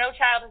him. No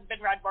child has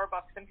been read more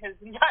books in his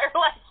entire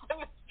life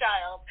than this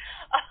child.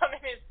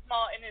 In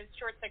his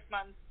short 6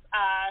 months,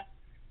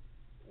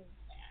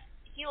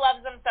 he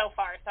loves them so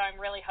far. So I'm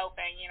really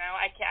hoping.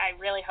 I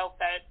really hope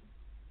that.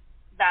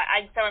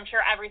 So I'm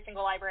sure every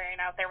single librarian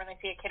out there, when they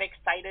see a kid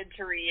excited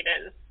to read,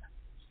 is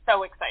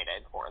so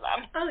excited for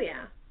them. Oh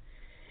yeah.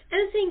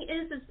 And the thing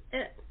is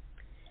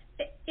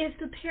if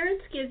the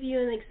parents give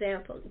you an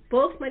example,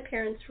 both my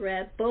parents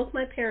read, both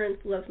my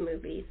parents love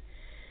movies,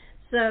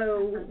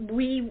 so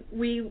we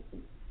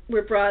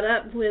were brought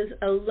up with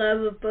a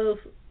love of both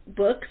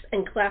books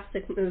and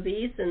classic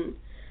movies, and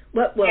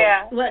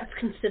what's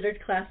considered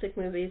classic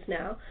movies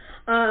now,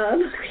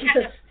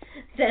 because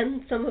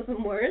then some of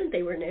them weren't,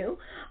 they were new,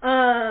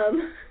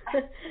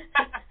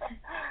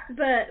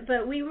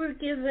 but we were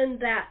given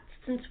that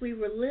since we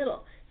were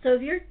little. So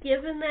if you're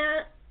given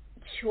that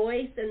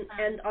choice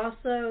and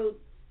also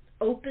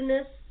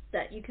openness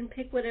that you can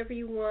pick whatever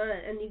you want,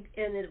 and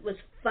it was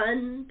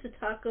fun to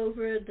talk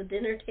over the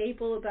dinner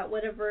table about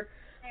whatever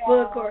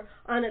book, or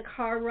on a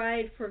car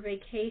ride for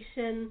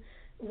vacation,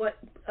 what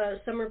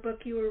summer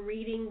book you were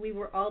reading. We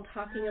were all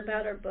talking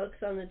about our books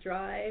on the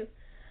drive,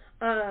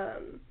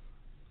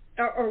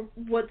 or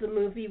what the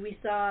movie we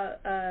saw.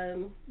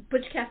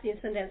 Butch Cassidy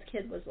and Sundance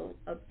Kid was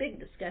a big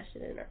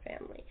discussion in our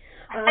family.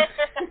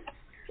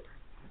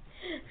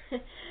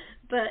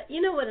 But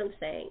you know what I'm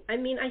saying. I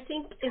mean, I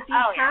think if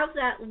you have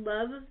that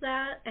love of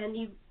that, and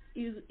you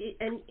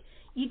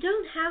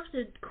don't have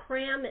to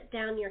cram it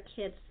down your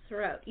kid's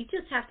throat. You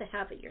just have to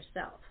have it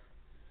yourself.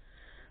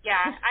 Yeah,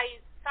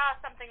 I saw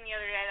something the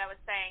other day that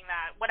was saying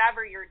that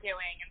whatever you're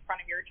doing in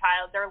front of your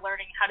child, they're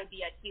learning how to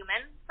be a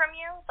human from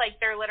you. Like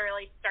they're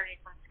literally starting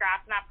from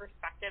scratch, and that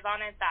perspective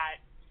on it.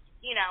 That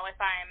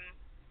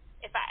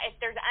if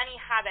there's any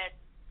habits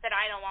that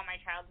I don't want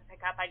my child to pick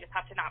up, I just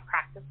have to not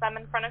practice them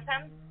in front of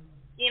him.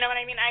 You know what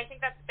I mean? I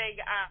think that's big.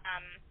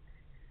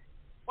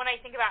 When I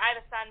think about, I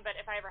have a son, but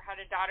if I ever had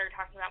a daughter,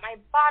 talking about my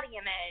body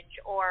image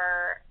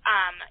or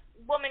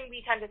women,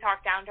 we tend to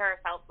talk down to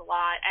ourselves a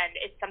lot, and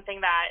it's something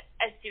that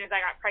as soon as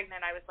I got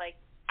pregnant, I was like,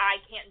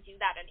 I can't do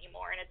that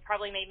anymore, and it's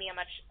probably made me a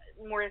much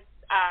more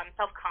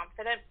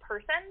self-confident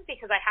person,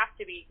 because I have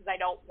to be, because I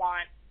don't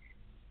want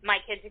my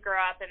kid to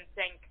grow up and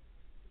think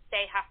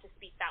they have to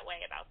speak that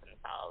way about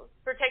themselves,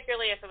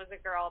 particularly if it was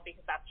a girl,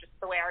 because that's just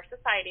the way our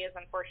society is,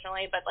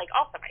 unfortunately, but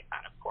also my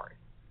son, of course.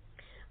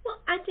 Well,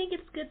 I think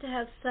it's good to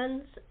have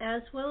sons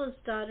as well as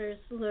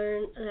daughters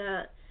learn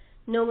that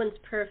no one's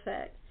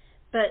perfect,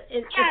 but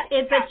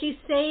but you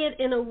say it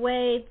in a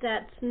way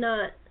that's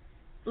not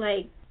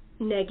like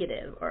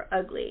negative or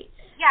ugly.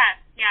 Yeah,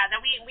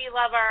 that we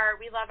love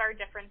our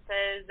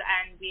differences,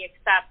 and we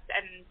accept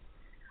and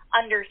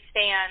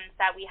understand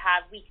that we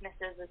have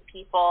weaknesses as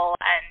people,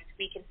 and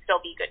we can still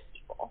be good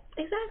people.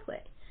 Exactly.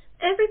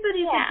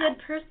 Everybody's a good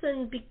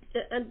person.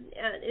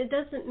 It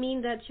doesn't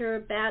mean that you're a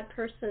bad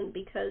person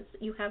because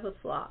you have a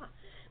flaw.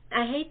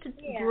 I hate to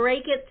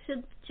break it to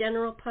the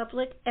general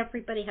public.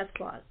 Everybody has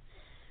flaws.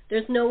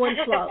 There's no one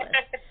flawless.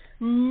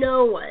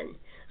 No one.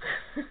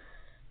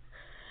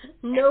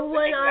 No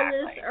one on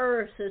this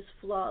earth is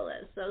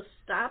flawless. So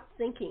stop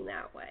thinking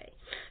that way.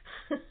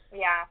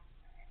 Yeah.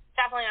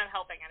 Definitely not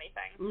helping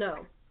anything.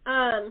 No.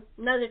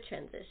 Another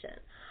transition.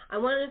 I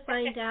wanted to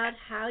find out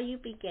how you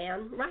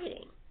began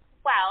writing.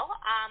 Well,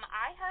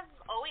 I have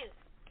always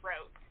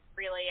wrote,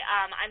 really.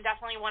 I'm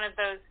definitely one of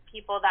those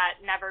people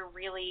that never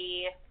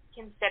really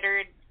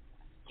considered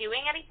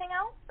doing anything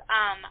else.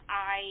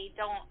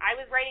 I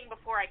was writing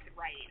before I could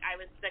write. I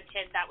was the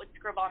kid that would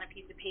scribble on a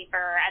piece of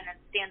paper and then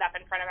stand up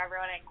in front of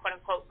everyone and quote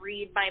unquote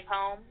read my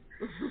poem.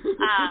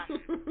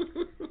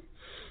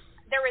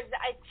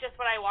 It's just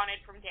what I wanted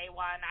from day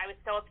one. I was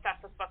so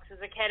obsessed with books as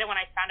a kid, and when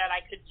I found out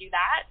I could do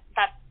that,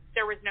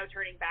 there was no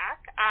turning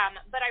back.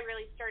 But I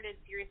really started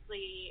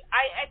seriously.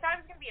 I thought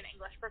I was going to be an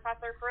English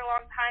professor for a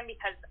long time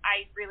because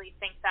I really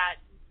think that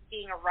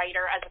being a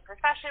writer as a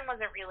profession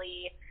wasn't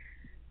really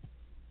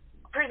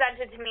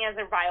presented to me as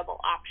a viable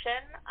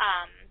option.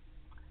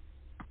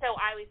 So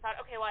I always thought,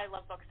 okay, well, I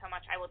love books so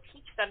much, I will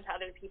teach them to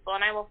other people,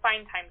 and I will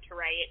find time to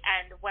write.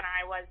 And when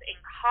I was in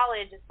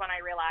college is when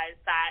I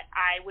realized that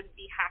I wouldn't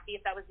be happy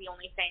if that was the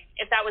only thing,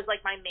 if that was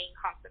like my main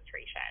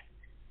concentration.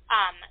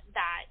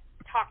 That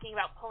talking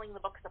about pulling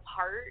the books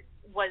apart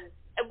was,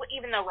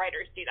 even though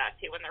writers do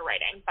that too when they're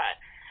writing, but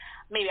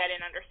maybe I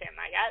didn't understand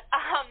that yet.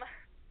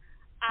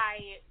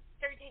 I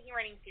started taking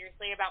writing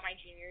seriously about my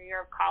junior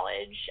year of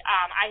college.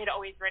 I had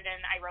always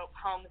written. I wrote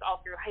poems all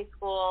through high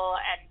school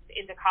and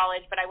into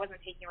college, but I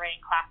wasn't taking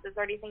writing classes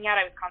or anything yet.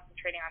 I was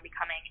concentrating on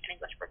becoming an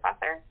English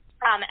professor.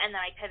 And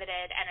then I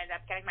pivoted and ended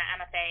up getting my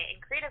MFA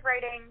in creative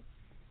writing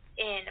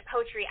in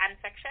poetry and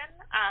fiction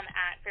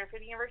at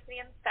Fairfield University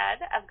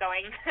instead of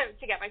going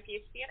to get my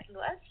PhD in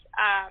English,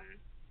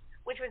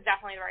 which was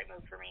definitely the right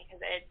move for me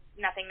because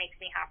nothing makes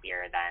me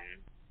happier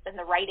than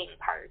the writing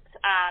part.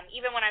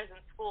 Even when I was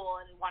in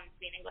school and wanted to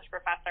be an English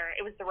professor,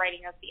 it was the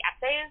writing of the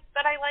essays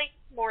that I liked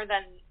more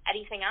than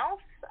anything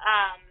else.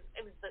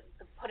 It was the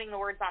putting the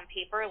words on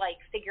paper,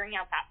 like figuring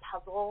out that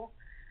puzzle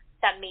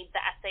that made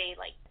the essay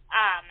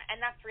and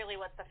that's really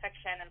what the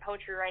fiction and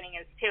poetry writing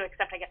is too,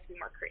 except I get to be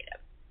more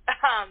creative.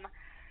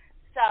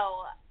 So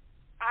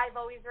I've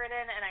always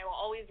written and I will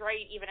always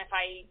write, even if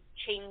I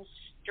change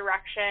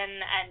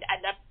direction and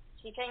end up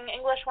teaching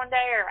English one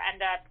day or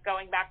end up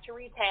going back to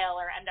retail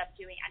or end up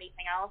doing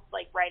anything else.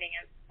 Like, writing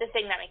is the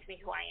thing that makes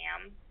me who I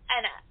am.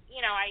 And,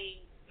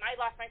 I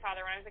lost my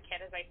father when I was a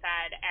kid, as I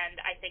said, and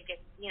I think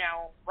it's,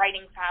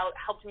 writing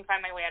helped me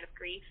find my way out of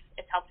grief.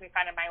 It's helped me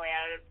find my way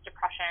out of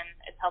depression.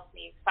 It's helped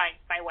me find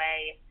my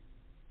way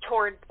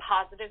towards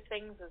positive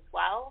things as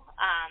well.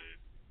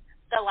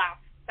 The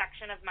last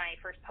section of my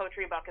first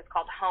poetry book is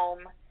called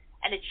Home,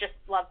 and it's just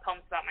love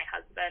poems about my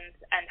husband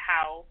and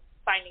how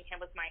finding him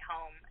was my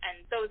home,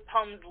 and those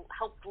poems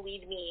helped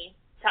lead me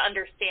to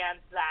understand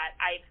that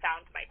I'd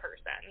found my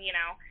person,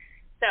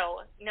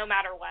 So no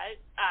matter what,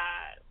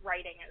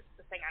 writing is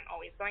the thing I'm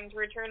always going to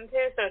return to.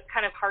 So it's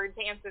kind of hard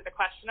to answer the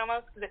question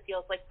almost because it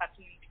feels like such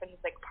an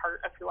intrinsic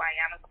part of who I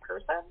am as a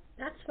person.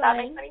 That's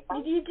fine.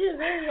 You did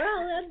very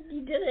well.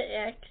 You did it,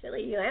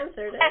 actually. You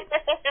answered it.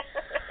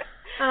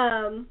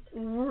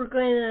 We're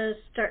going to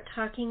start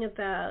talking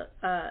about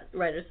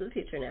Writers of the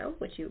Future now,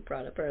 which you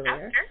brought up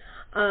earlier.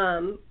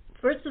 Sure.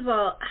 First of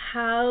all,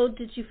 how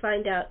did you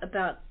find out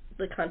about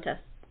the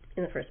contest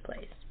in the first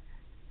place?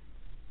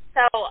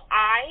 So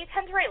I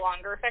tend to write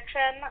longer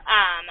fiction.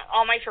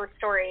 All my short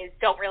stories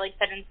don't really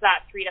fit into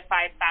that 3,000 to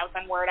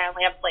 5,000 word. I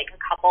only have like a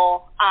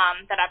couple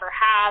that ever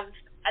have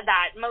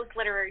that most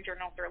literary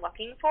journals are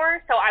looking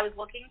for. So I was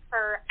looking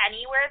for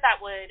anywhere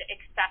that would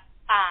accept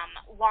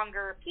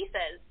longer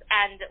pieces.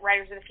 And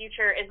Writers of the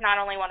Future is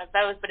not only one of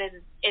those, but it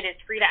is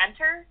free to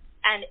enter,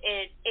 and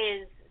it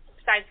is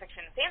science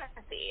fiction and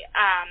fantasy,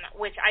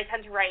 which I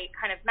tend to write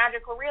kind of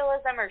magical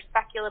realism or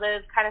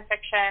speculative kind of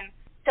fiction.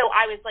 So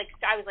I was like,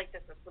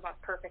 this is the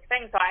most perfect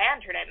thing. So I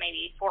entered it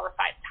maybe 4 or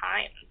 5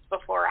 times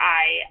before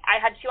I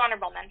had 2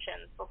 honorable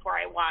mentions before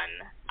I won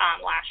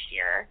last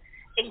year,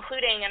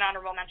 including an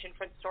honorable mention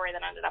for the story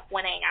that ended up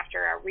winning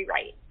after a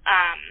rewrite.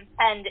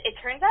 And it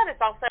turns out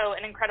it's also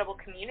an incredible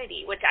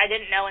community, which I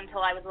didn't know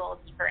until I was a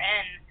little deeper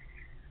in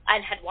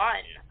and had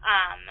won.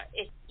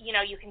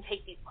 You can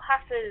take these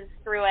classes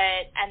through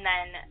it, and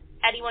then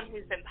anyone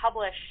who's been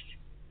published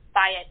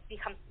by it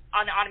becomes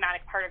an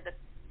automatic part of this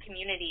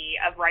community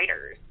of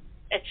writers.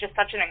 It's just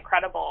such an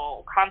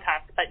incredible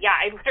contest. But yeah,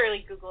 I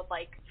literally Googled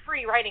like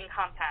free writing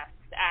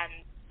contests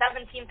and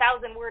 17,000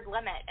 word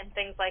limit and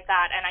things like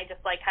that, and I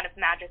just kind of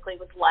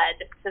magically was led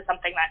to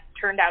something that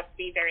turned out to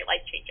be very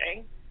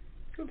life-changing.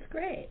 That's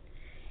great.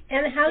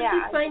 And how did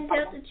you find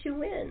out that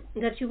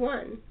you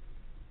won?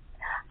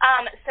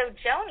 So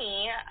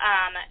Joni,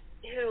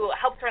 who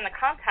helped run the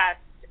contest,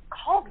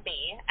 called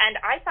me, and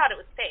I thought it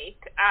was fake,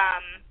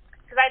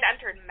 because I'd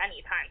entered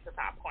many times at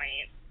that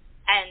point.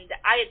 And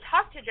I had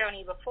talked to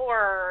Joni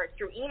before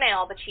through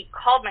email, but she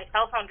called my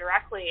cell phone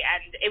directly,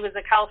 and it was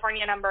a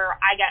California number.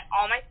 I get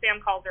all my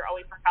spam calls are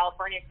always from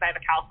California because I have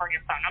a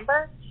California phone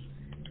number.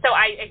 So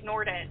I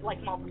ignored it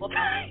multiple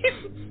times.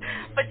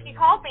 But she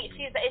called me.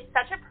 It's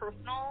such a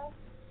personal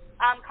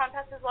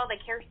contest as well. They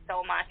care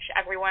so much,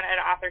 everyone at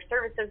Author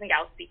Services and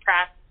Galaxy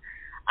Press.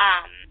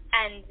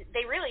 And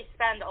they really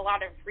spend a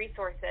lot of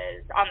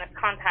resources on this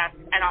contest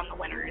and on the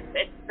winners.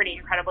 It's pretty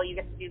incredible. You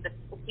get to do this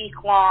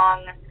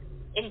week-long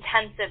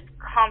intensive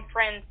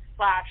conference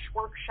 /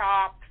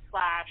 workshop /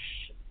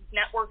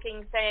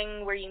 networking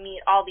thing where you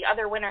meet all the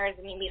other winners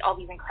and you meet all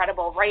these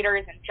incredible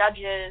writers and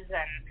judges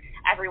and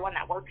everyone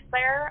that works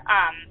there.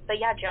 But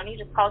yeah, Joni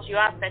just calls you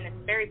up, and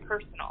it's very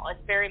personal. It's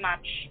very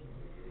much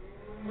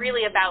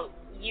really about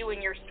you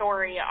and your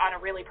story on a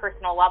really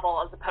personal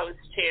level as opposed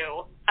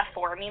to a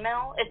form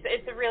email.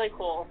 It's a really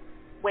cool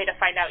way to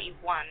find out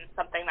you've won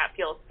something that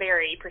feels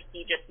very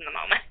prestigious in the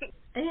moment.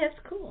 And that's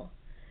cool.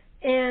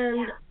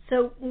 And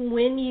so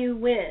when you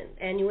went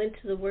and you went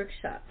to the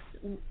workshops,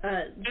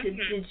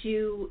 did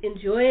you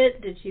enjoy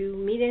it? Did you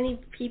meet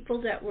any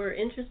people that were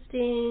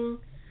interesting?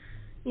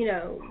 You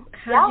know,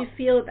 how did you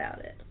feel about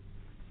it?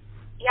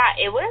 Yeah,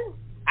 it was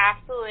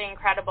absolutely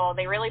incredible.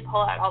 They really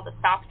pull out all the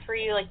stops for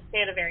you. Like, you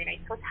stay at a very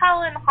nice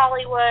hotel in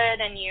Hollywood,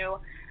 and you,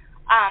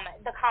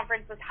 the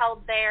conference was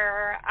held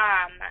there.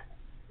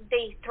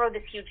 They throw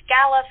this huge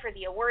gala for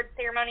the award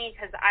ceremony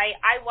because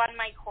I won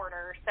my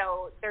quarter.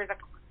 So there's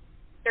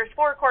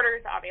 4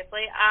 quarters,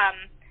 obviously,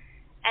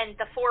 and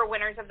the 4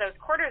 winners of those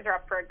quarters are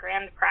up for a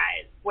grand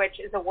prize, which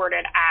is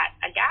awarded at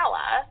a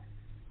gala.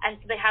 And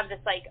so they have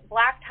this like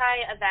black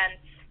tie event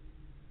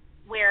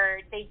where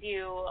they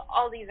do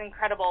all these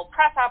incredible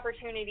press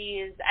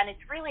opportunities, and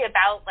it's really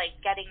about like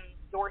getting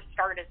your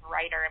start as a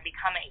writer and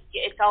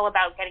it's all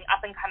about getting up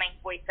and coming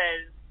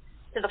voices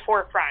to the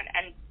forefront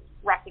and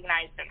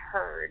recognized and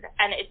heard.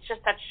 And it's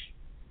just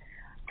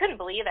couldn't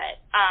believe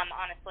it.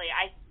 Honestly,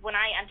 when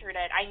I entered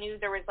it, I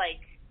knew there was like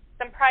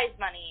some prize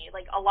money,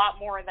 like a lot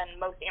more than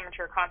most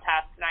amateur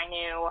contests, and I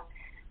knew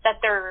that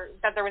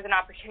there was an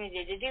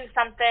opportunity to do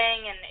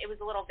something, and it was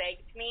a little vague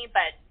to me,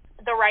 but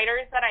the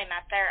writers that I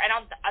met there,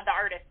 and the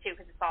artists too,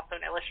 because it's also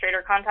an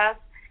illustrator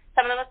contest,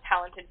 some of the most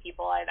talented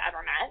people I've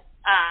ever met.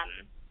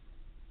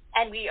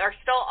 And we are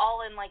still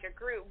all in like a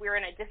group. We're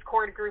in a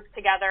Discord group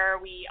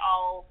together. We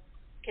all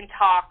can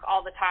talk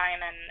all the time,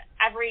 and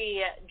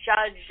every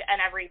judge and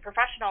every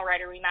professional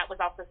writer we met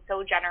was also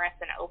so generous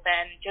and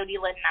open. Jody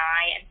Lynn and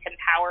I and Tim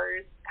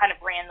Powers kind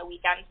of ran the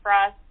weekend for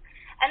us,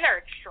 and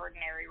they're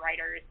extraordinary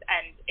writers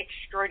and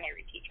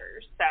extraordinary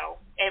teachers. So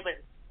it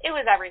was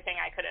everything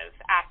I could have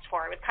asked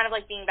for. It was kind of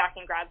like being back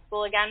in grad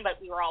school again,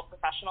 but we were all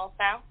professionals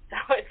now,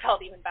 so it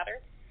felt even better.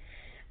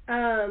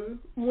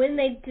 When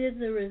they did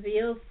the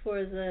reveal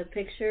for the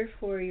picture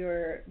for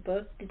your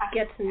book, did you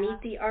get to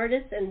meet the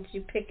artist, and did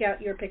you pick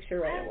out your picture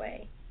right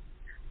away?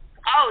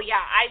 Oh,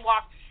 yeah, I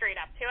walked straight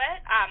up to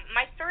it.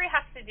 My story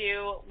has to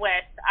do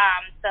with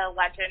the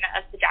legend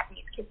of the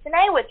Japanese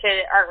Kitsune, which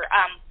are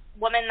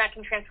women that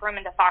can transform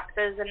into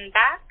foxes and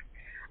back.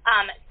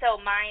 So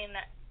mine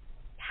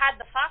had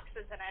the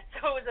foxes in it,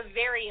 so it was a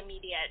very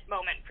immediate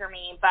moment for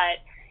me,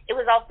 but it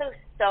was also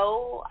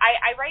so,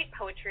 I write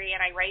poetry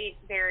and I write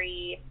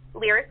very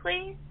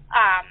lyrically.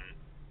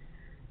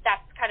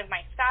 That's kind of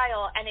my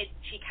style, and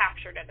she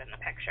captured it in the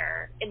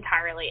picture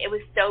entirely. It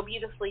was so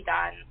beautifully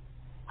done.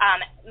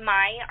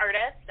 My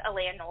artist,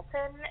 Alea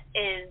Knowlton,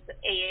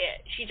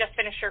 she just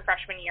finished her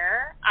freshman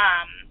year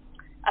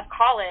of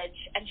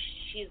college, and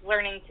she's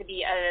learning to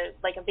be a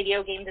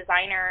video game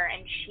designer,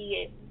 and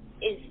she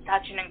is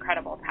such an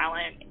incredible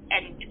talent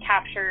and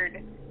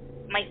captured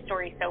my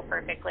story so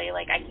perfectly.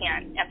 Like, I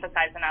can't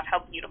emphasize enough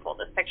how beautiful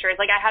this picture is.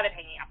 Like, I have it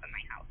hanging up in my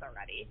house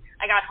already.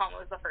 I got home,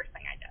 it was the first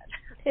thing I did.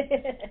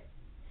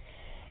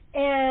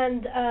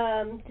 And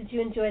did you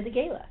enjoy the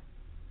gala?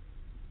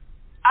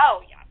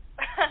 Oh, yeah.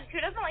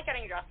 Who doesn't like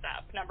getting dressed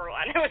up, number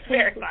one? It was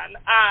very fun.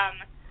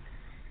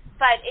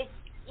 But it's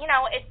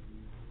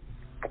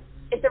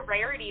a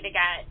rarity to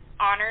get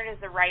honored as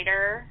a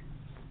writer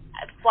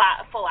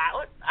full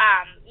out.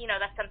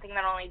 That's something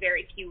that only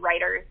very few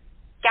writers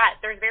get.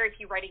 There's very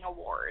few writing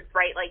awards,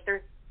 right? Like,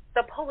 there's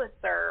the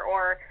Pulitzer,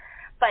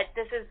 but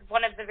this is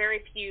one of the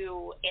very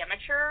few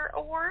amateur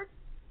awards,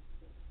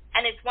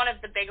 and it's one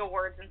of the big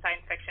awards in science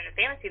fiction and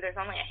fantasy. There's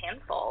only a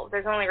handful.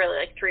 There's only really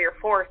like 3 or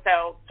 4,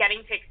 so getting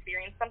to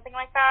experience something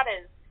like that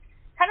is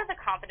kind of the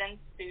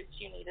confidence boost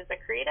you need as a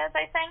creative,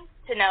 I think,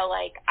 to know,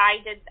 like, I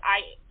did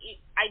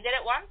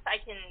it once, I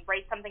can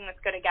write something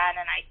that's good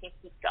again, and I can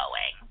keep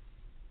going.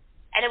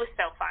 And it was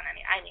so fun.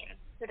 I mean,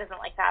 who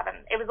doesn't like that?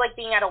 And it was like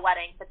being at a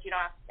wedding, but you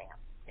don't have to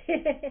dance.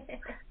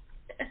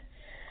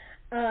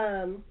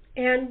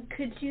 And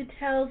could you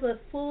tell the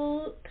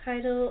full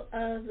title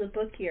of the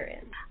book you're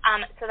in?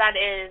 So that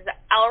is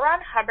L.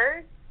 Ron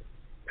Hubbard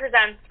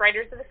Presents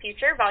Writers of the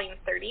Future, Volume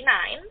 39.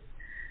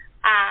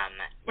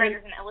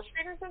 Writers and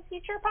Illustrators of the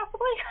Future,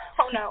 possibly?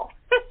 Oh, no.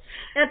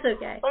 That's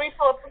okay. Let me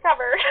pull up the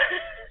cover.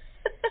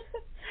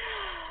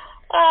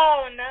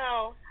 Oh,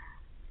 no.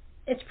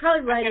 It's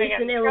probably Writers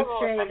and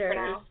Illustrators.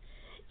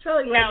 It's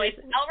probably Writers. No, it's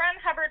L.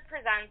 Ron Hubbard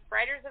Presents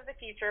Writers of the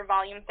Future,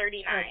 Volume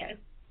 39. Okay.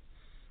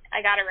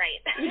 I got it right.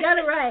 You got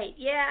it right,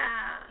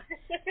 yeah.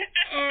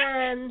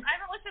 And I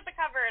haven't looked at the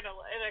cover in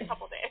a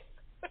couple days.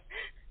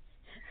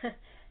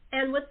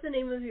 And what's the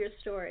name of your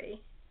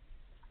story?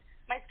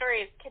 My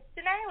story is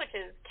Kitsune, which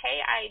is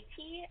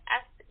Kitsune,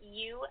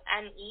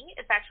 Kitsune.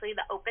 It's actually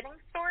the opening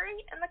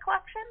story in the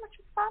collection, which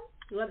is fun.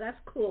 Well, that's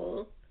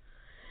cool.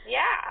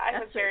 Yeah, I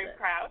was very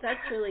proud. That's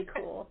really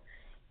cool.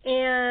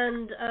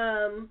 And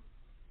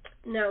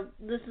now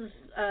this is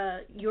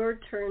your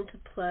turn to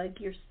plug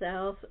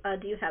yourself.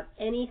 Do you have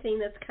anything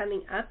that's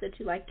coming up that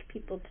you'd like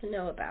people to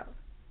know about?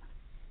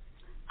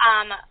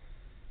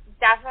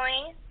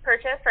 Definitely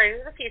purchase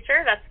Writers of the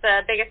Future. That's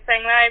the biggest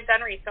thing that I've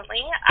done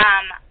recently.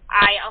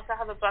 I also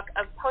have a book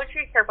of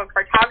poetry, careful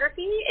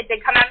cartography. It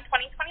did come out in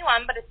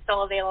 2021, but it's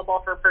still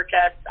available for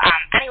purchase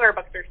anywhere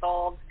books are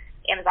sold,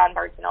 Amazon,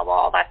 Barnes & Noble,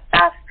 all that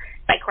stuff,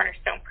 by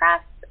Cornerstone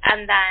Press.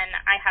 And then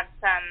I have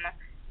some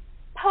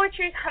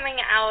poetry coming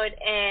out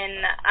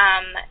in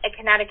a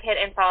Connecticut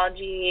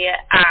anthology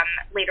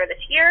later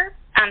this year,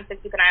 so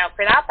keep an eye out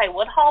for that, by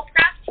Woodhall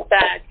Press,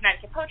 the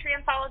Connecticut Poetry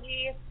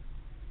Anthology,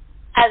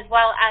 as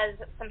well as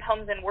some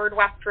poems in Word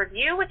West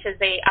Review, which is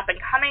a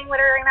up-and-coming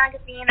literary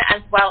magazine, as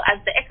well as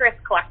the Icarus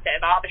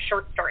Collective. I'll have a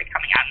short story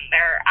coming out in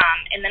there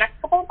in the next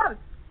couple of months.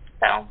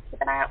 So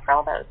keep an eye out for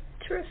all those.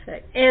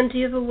 Terrific. And do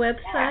you have a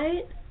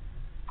website?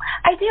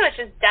 Yeah. I do. It's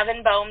just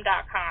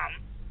devonbohm.com.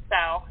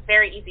 So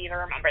very easy to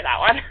remember that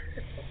one.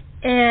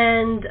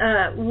 And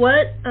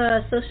what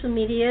social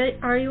media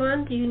are you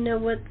on? Do you know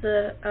what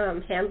the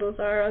handles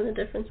are on the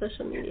different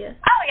social media?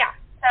 Oh, yeah.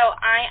 So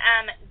I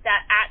am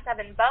at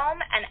Devon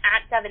Bohm and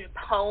at Devon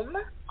Bohm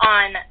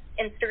on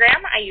Instagram.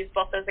 I use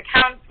both those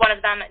accounts. One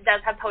of them does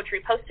have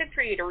poetry posted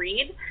for you to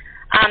read,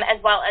 as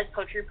well as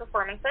poetry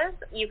performances.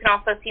 You can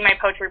also see my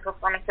poetry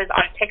performances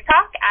on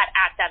TikTok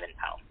at Devon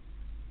Bohm.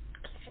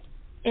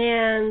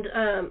 And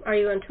are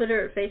you on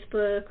Twitter or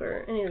Facebook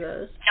or any of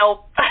those?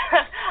 Nope.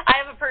 I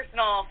have a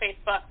personal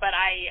Facebook, but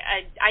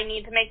I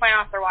need to make my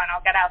author one.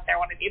 I'll get out there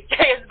one of these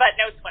days, but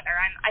no Twitter.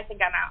 I think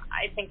I'm out.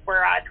 I think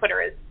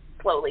Twitter is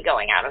slowly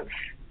going out of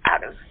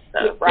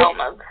the realm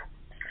of.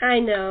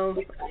 I know.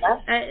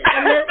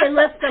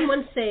 Unless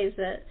someone saves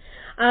it.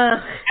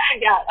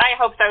 Yeah, I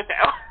hope so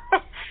too.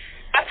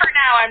 But for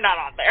now, I'm not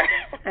on there.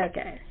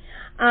 Okay.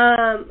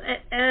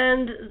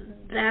 And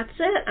that's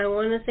it. I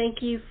want to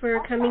thank you for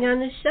coming on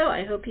the show.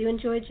 I hope you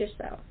enjoyed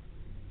yourself.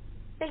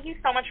 Thank you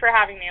so much for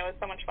having me. It was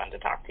so much fun to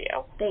talk to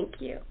you. Thank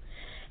you.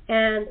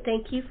 And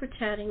thank you for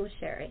chatting with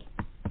Sherri.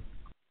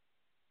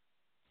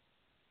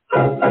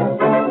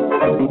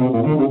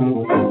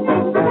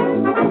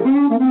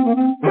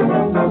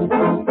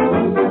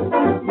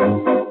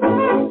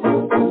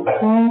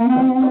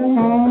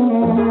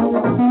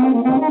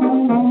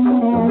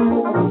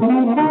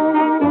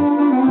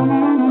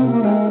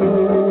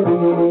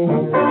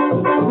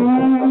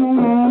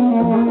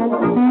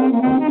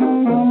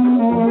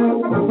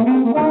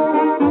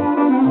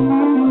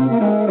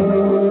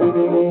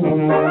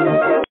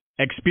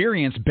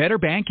 Experience better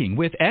banking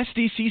with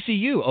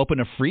SDCCU. Open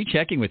a free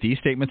checking with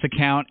eStatements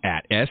account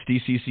at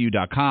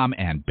sdccu.com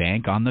and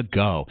bank on the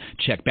go.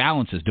 Check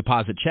balances,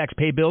 deposit checks,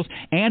 pay bills,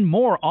 and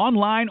more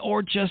online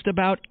or just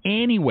about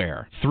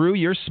anywhere through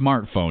your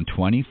smartphone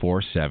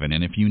 24/7.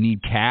 And if you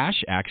need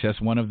cash, access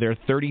one of their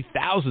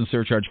 30,000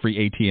 surcharge-free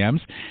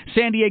ATMs.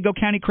 San Diego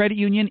County Credit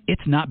Union,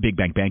 it's not big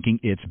bank banking,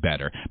 it's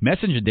better.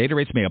 Message and data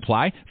rates may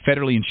apply.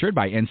 Federally insured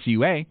by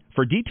NCUA.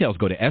 For details,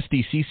 go to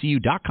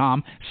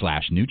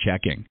sdccu.com/new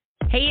checking.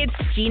 Hey, it's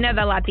Gina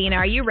the Latina.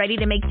 Are you ready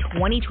to make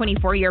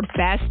 2024 your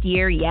best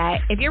year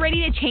yet? If you're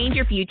ready to change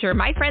your future,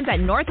 my friends at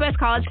Northwest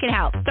College can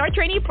help. Start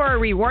training for a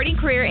rewarding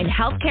career in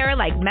healthcare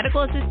like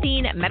medical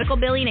assisting, medical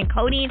billing and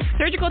coding,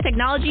 surgical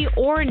technology,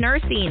 or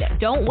nursing.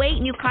 Don't wait.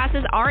 New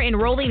classes are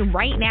enrolling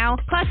right now.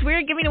 Plus,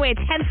 we're giving away a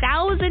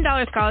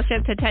 $10,000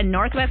 scholarship to attend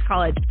Northwest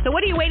College. So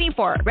what are you waiting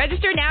for?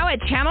 Register now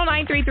at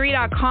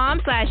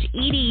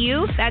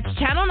channel933.com/edu. That's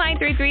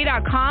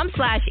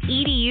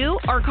channel933.com/edu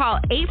or call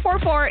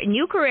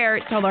 844-NEW-CAREER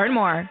to learn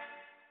more.